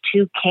 there are these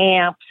two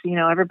camps, you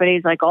know,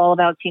 everybody's like all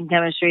about team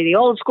chemistry. The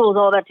old school is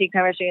all about team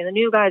chemistry, and the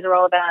new guys are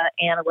all about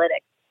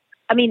analytics.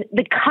 I mean,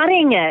 the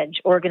cutting edge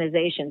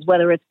organizations,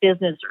 whether it's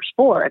business or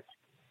sports,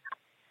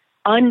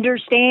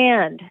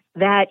 understand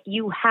that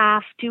you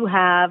have to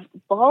have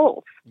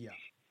both. Yeah.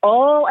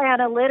 All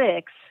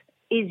analytics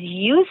is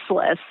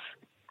useless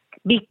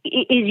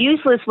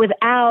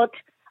without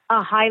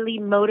a highly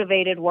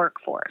motivated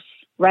workforce,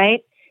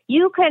 right?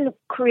 You can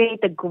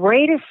create the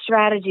greatest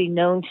strategy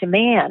known to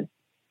man,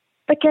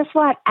 but guess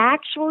what?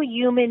 Actual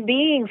human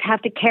beings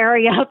have to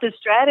carry out the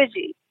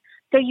strategy.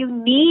 So you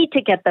need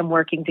to get them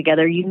working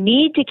together. You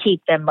need to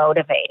keep them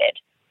motivated,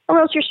 or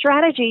else your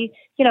strategy,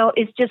 you know,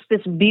 is just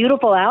this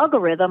beautiful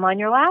algorithm on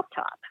your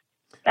laptop.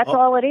 That's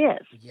all it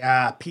is.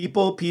 Yeah,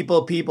 people.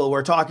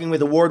 We're talking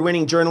with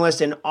award-winning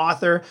journalist and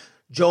author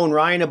Joan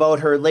Ryan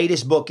about her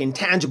latest book,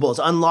 Intangibles: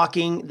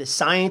 Unlocking the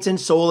Science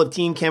and Soul of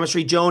Team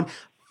Chemistry. Joan,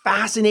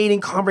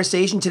 fascinating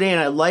conversation today, and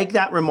I like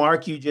that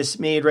remark you just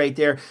made right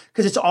there,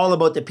 because it's all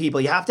about the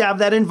people. You have to have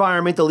that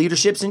environment. The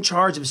leadership's in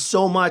charge of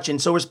so much and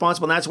so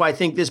responsible, and that's why I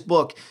think this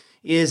book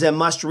is a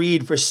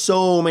must-read for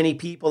so many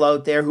people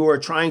out there who are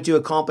trying to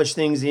accomplish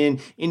things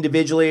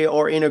individually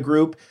or in a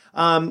group.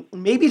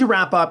 Maybe to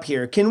wrap up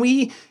here, can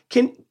we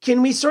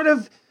sort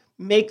of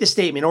make the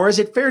statement, or is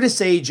it fair to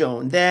say,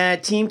 Joan,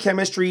 that team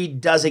chemistry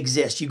does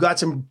exist? You got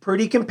some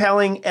pretty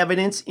compelling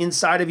evidence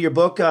inside of your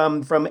book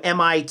from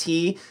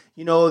MIT,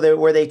 you know,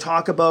 where they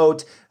talk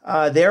about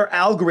their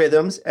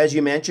algorithms, as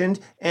you mentioned,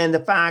 and the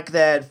fact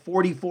that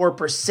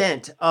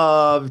 44%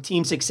 of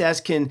team success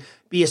can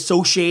be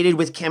associated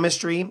with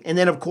chemistry. And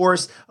then, of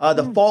course,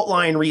 the fault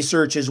line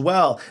research as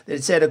well, that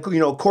it said, you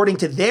know, according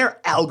to their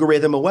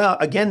algorithm, well,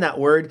 again, that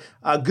word,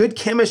 good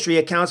chemistry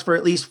accounts for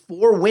at least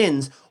 4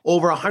 wins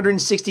over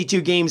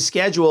 162 games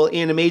schedule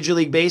in Major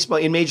League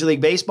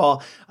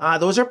Baseball.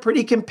 Those are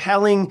pretty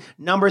compelling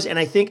numbers. And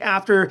I think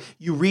after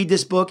you read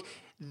this book,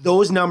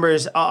 those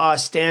numbers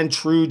stand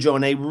true,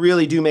 Joan. They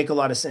really do make a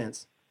lot of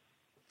sense.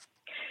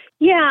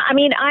 Yeah, I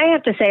mean, I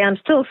have to say I'm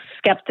still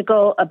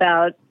skeptical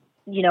about,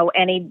 you know,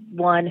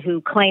 anyone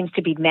who claims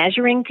to be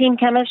measuring team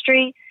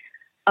chemistry,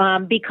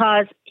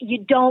 because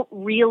you don't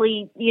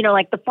really, you know,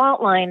 like the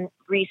fault line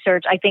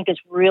research, I think is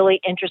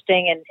really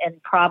interesting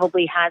and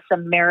probably has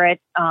some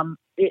merit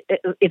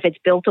if it's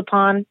built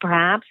upon,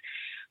 perhaps.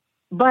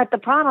 But the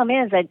problem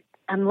is that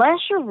unless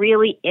you're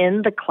really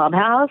in the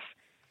clubhouse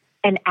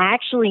and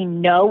actually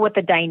know what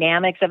the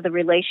dynamics of the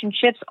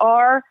relationships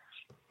are,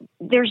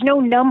 there's no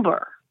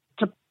number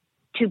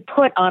to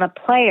put on a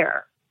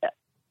player,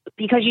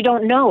 because you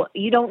don't know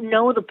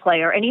the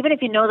player. And even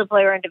if you know the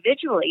player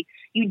individually,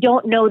 you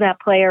don't know that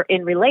player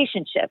in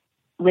relationship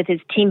with his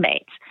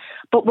teammates.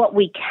 But what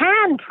we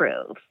can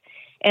prove,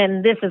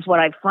 and this is what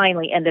I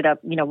finally ended up,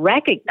 you know,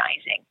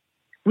 recognizing,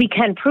 we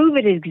can prove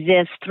it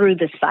exists through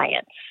the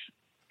science.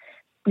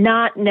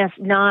 Not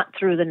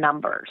through the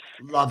numbers,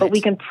 but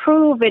we can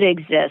prove it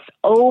exists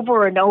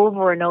over and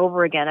over and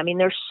over again. I mean,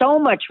 there's so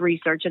much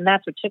research, and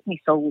that's what took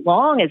me so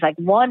long. Is like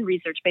one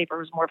research paper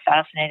was more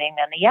fascinating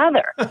than the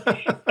other.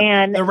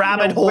 And the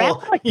rabbit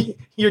hole,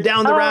 you're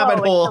down the rabbit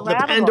hole, the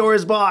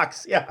Pandora's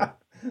box. Yeah,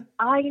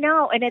 I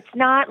know, and it's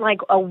not like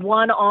a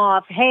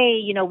one-off.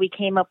 Hey, we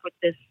came up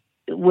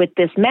with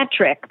this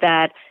metric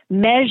that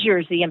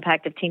measures the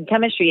impact of team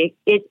chemistry.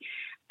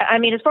 I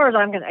mean, as far as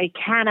I'm concerned, it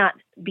cannot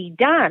be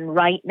done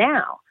right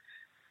now.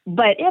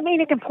 But, I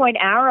mean, it can point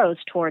arrows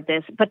toward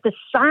this. But the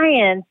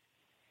science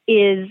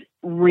is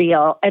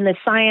real, and the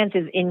science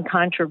is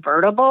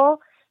incontrovertible.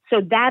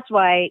 So that's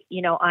why,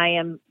 I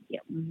am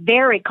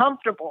very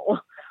comfortable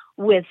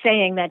with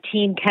saying that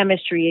team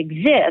chemistry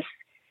exists.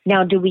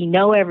 Now, do we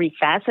know every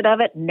facet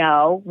of it?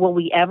 No. Will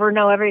we ever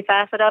know every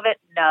facet of it?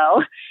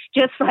 No.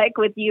 Just like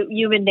with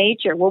human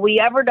nature. Will we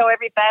ever know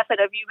every facet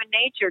of human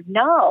nature?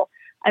 No.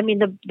 I mean,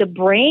 the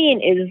brain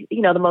is,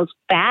 the most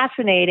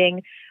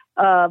fascinating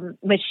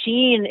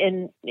machine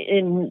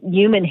in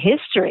human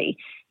history.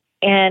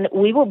 And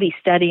we will be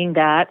studying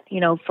that,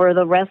 for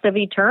the rest of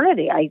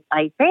eternity,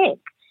 I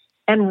think.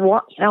 And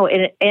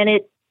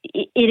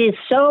it is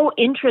so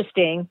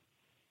interesting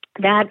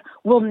that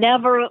we'll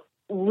never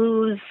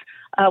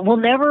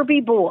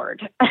be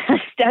bored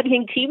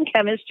studying team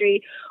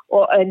chemistry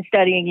and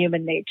studying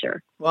human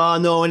nature. Well,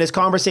 no, and it's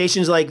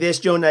conversations like this,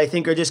 Joan, I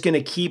think are just going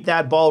to keep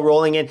that ball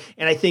rolling. And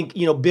I think,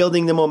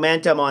 building the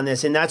momentum on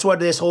this. And that's what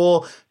this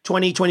whole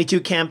 2022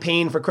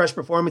 campaign for Crush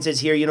Performance is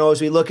here. As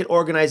we look at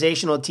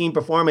organizational team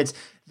performance,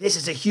 this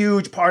is a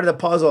huge part of the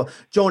puzzle.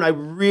 Joan, I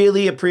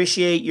really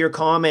appreciate your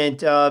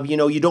comment of,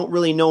 you don't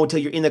really know until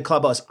you're in the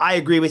clubhouse. I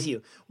agree with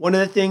you. One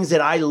of the things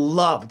that I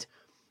loved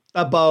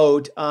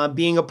about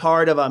being a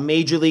part of a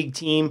major league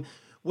team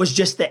was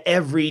just the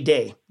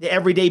everyday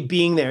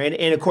being there.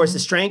 And of course, the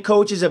strength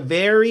coach is a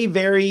very,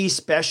 very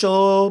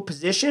special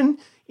position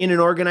in an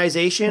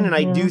organization. And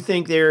I do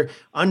think they're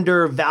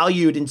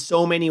undervalued in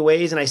so many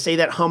ways. And I say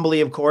that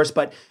humbly, of course,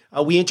 but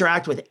we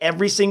interact with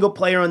every single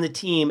player on the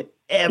team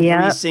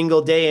every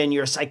single day. And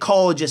you're a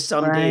psychologist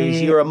some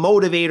days, you're a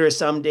motivator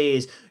some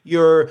days,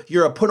 you're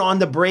a put on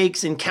the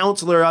brakes and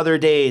counselor other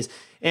days.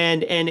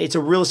 And it's a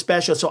real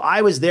special. So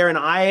I was there, and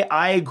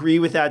I agree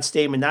with that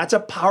statement. That's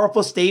a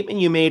powerful statement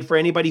you made for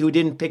anybody who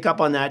didn't pick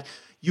up on that.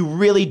 You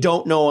really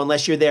don't know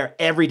unless you're there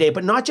every day,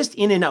 but not just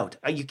in and out.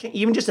 You can't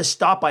even just a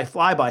stop by,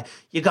 fly by.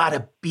 You got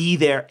to be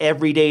there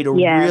every day to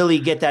really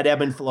get that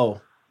ebb and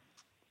flow.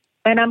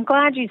 And I'm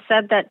glad you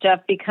said that, Jeff,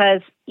 because,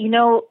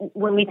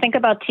 when we think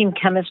about team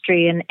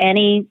chemistry in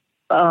any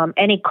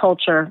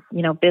culture,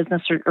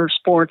 business or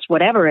sports,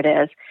 whatever it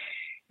is,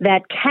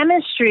 that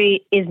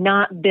chemistry is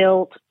not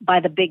built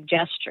by the big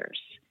gestures.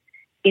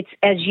 It's,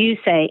 as you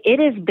say, it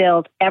is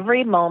built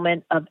every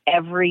moment of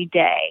every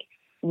day,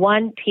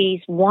 one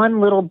piece, one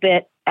little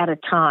bit at a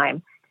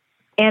time.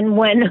 And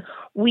when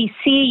we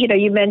see,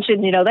 you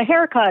mentioned, the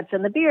haircuts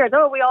and the beards.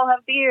 Oh, we all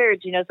have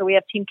beards, so we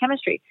have team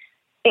chemistry.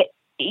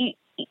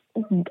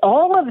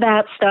 All of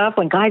that stuff,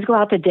 when guys go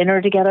out to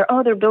dinner together,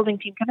 oh, they're building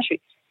team chemistry.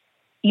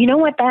 You know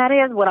what that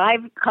is? What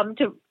I've come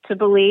to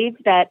believe,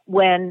 that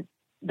when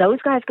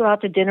those guys go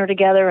out to dinner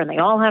together and they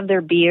all have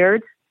their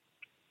beards,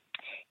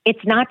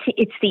 it's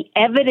the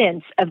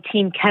evidence of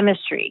team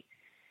chemistry.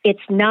 It's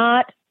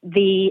not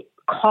the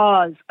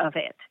cause of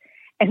it.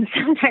 And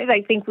sometimes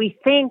I think we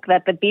think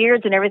that the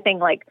beards and everything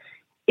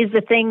is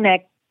the thing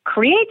that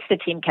creates the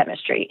team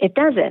chemistry. It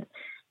doesn't.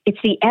 It's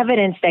the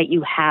evidence that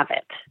you have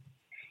it.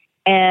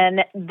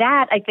 And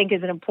that, I think,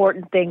 is an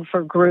important thing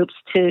for groups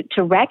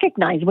to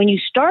recognize. When you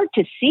start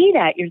to see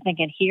that, you're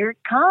thinking, here it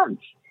comes.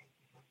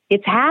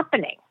 It's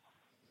happening.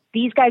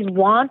 These guys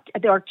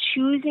they're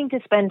choosing to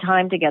spend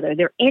time together.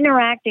 They're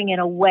interacting in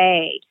a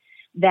way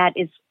that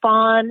is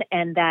fun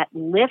and that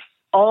lifts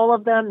all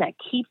of them, that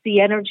keeps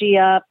the energy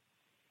up.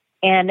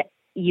 And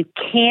you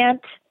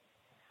can't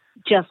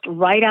just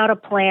write out a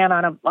plan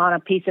on a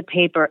piece of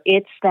paper.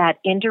 It's that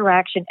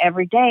interaction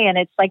every day, and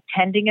it's like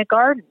tending a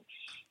garden.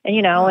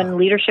 And, and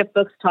leadership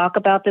books talk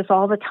about this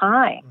all the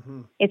time.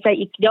 Mm-hmm. It's that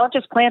you don't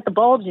just plant the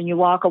bulbs and you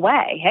walk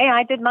away. Hey,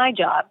 I did my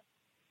job.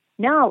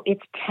 No,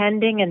 it's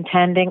tending and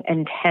tending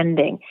and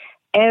tending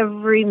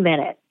every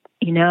minute,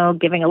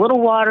 giving a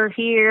little water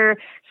here,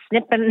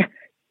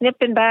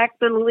 snipping back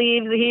the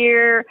leaves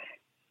here,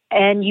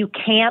 and you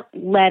can't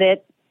let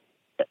it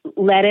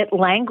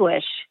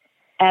languish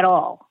at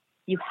all.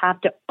 You have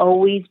to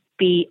always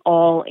be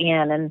all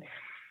in. And,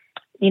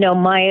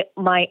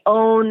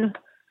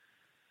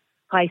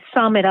 I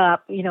sum it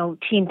up,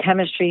 team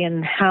chemistry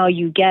and how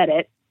you get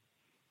it,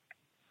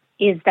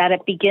 is that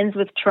it begins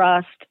with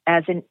trust,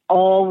 as in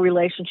all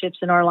relationships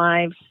in our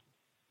lives.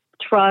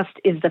 Trust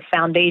is the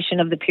foundation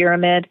of the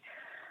pyramid,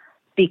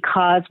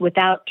 because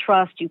without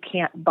trust, you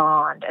can't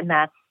bond. And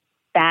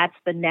that's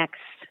the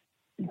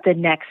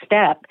next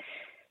step.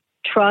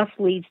 Trust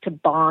leads to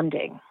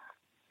bonding.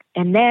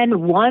 And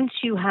then once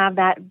you have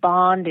that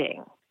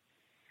bonding,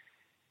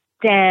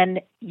 then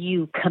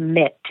you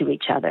commit to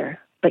each other.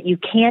 But you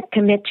can't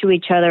commit to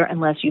each other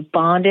unless you've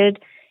bonded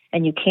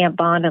and you can't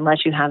bond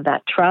unless you have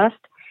that trust.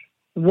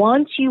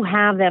 Once you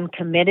have them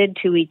committed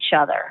to each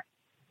other,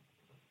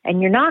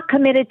 and you're not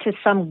committed to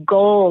some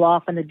goal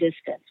off in the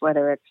distance,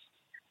 whether it's,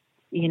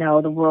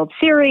 the World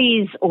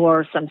Series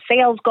or some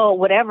sales goal,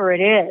 whatever it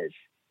is,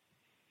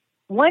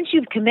 once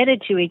you've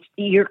committed to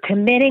you're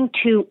committing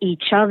to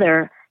each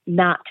other,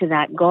 not to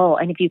that goal.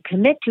 And if you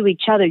commit to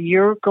each other,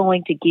 you're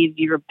going to give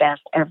your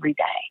best every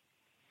day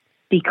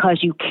because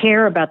you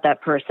care about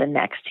that person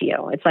next to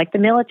you. It's like the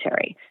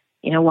military.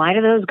 Why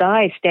do those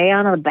guys stay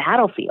on a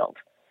battlefield,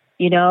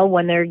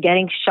 when they're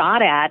getting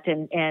shot at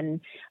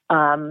and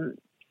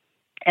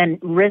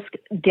risk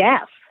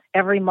death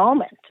every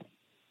moment?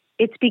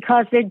 It's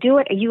because they do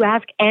it. You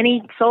ask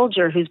any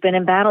soldier who's been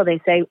in battle,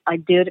 they say, I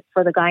did it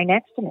for the guy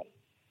next to me.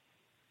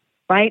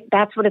 Right?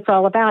 That's what it's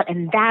all about.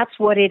 And that's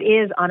what it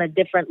is on a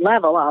different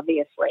level,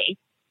 obviously,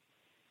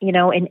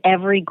 in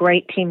every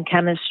great team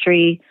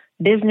chemistry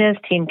business,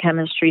 team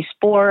chemistry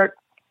sport,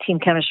 team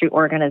chemistry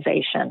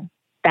organization.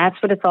 That's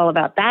what it's all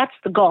about. That's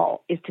the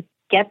goal, is to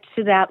get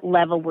to that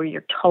level where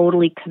you're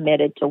totally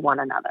committed to one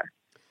another.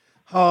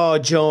 Oh,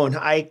 Joan,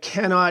 I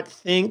cannot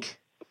think,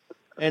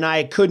 and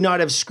I could not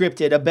have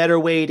scripted a better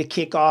way to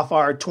kick off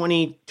our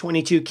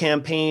 2022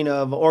 campaign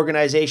of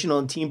organizational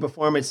and team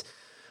performance.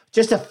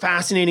 Just a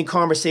fascinating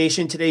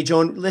conversation today,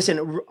 Joan.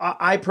 Listen,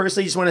 I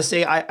personally just want to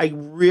say I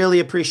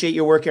really appreciate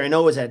your work here. I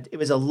know it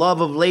was a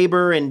love of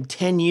labor and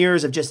 10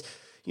 years of just,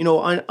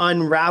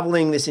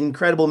 unraveling this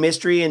incredible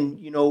mystery and,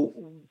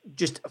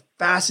 just a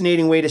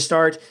fascinating way to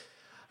start.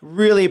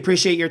 Really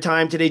appreciate your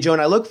time today, Joan.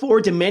 I look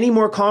forward to many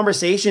more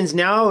conversations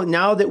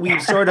now that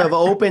we've sort of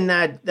opened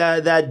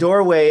that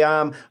doorway.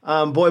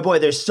 Boy,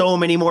 there's so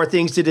many more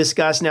things to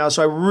discuss now.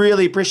 So I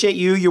really appreciate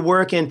your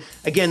work, and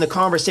again, the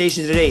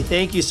conversation today.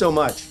 Thank you so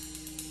much.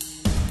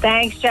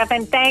 Thanks, Jeff,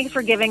 and thanks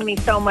for giving me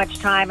so much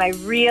time. I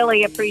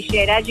really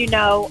appreciate it. As you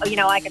know,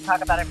 I could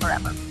talk about it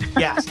forever.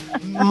 Yes,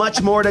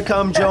 much more to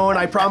come, Joan.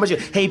 I promise you.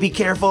 Hey, be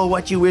careful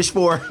what you wish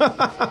for.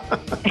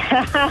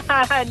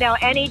 No,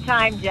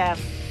 anytime, Jeff.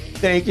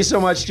 Thank you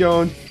so much,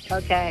 Joan.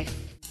 Okay.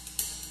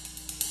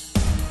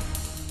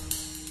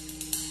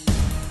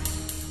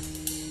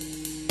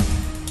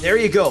 There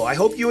you go. I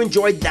hope you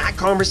enjoyed that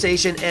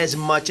conversation as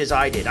much as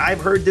I did. I've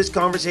heard this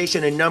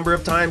conversation a number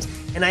of times,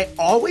 and I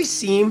always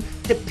seem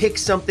to pick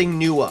something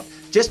new up.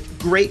 Just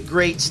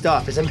great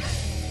stuff. As a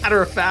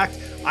matter of fact,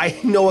 I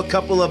know a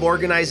couple of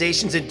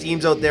organizations and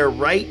teams out there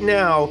right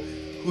now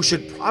who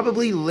should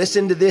probably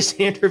listen to this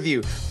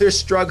interview. They're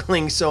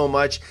struggling so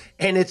much,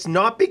 and it's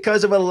not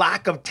because of a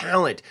lack of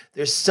talent.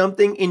 There's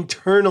something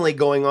internally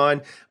going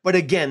on, but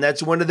again,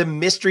 that's one of the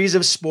mysteries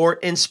of sport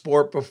and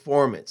sport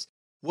performance.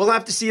 We'll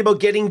have to see about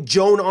getting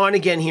Joan on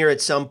again here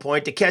at some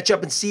point to catch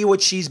up and see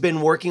what she's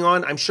been working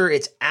on. I'm sure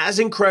it's as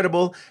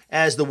incredible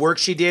as the work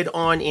she did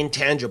on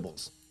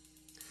Intangibles.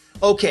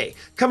 Okay,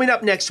 coming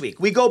up next week,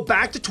 we go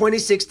back to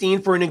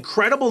 2016 for an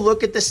incredible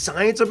look at the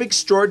science of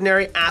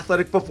extraordinary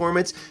athletic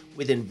performance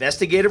with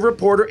investigative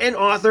reporter and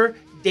author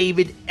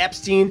David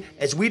Epstein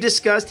as we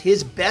discussed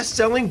his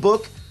best-selling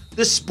book,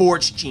 The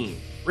Sports Gene.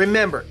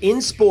 Remember,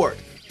 in sport,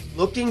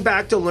 looking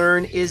back to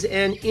learn is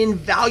an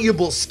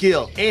invaluable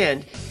skill,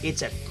 and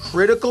it's a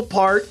critical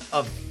part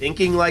of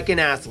thinking like an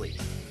athlete.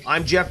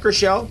 I'm Jeff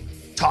Gershell.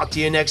 Talk to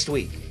you next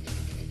week.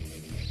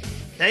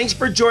 Thanks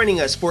for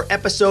joining us for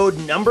episode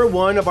number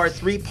 1 of our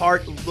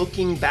 3-part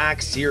Looking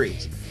Back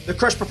series. The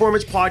Crush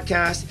Performance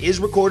Podcast is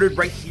recorded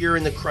right here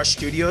in the Crush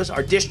Studios.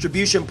 Our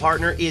distribution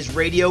partner is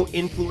Radio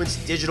Influence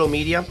Digital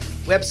Media.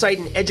 Website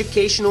and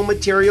educational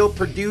material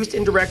produced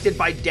and directed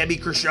by Debbie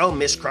Gershell,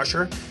 Miss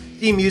Crusher.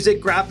 Theme music,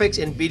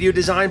 graphics, and video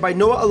design by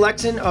Noah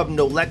Alexin of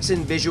Nolexin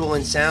Visual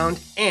and Sound.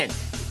 And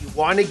if you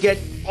want to get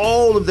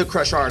all of the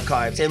Crush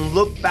archives and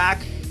look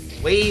back,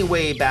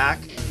 way back,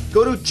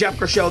 go to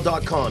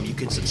jeffgershell.com. You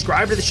can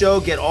subscribe to the show,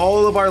 get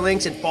all of our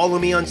links, and follow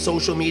me on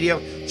social media.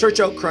 Search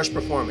out Crush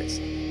Performance.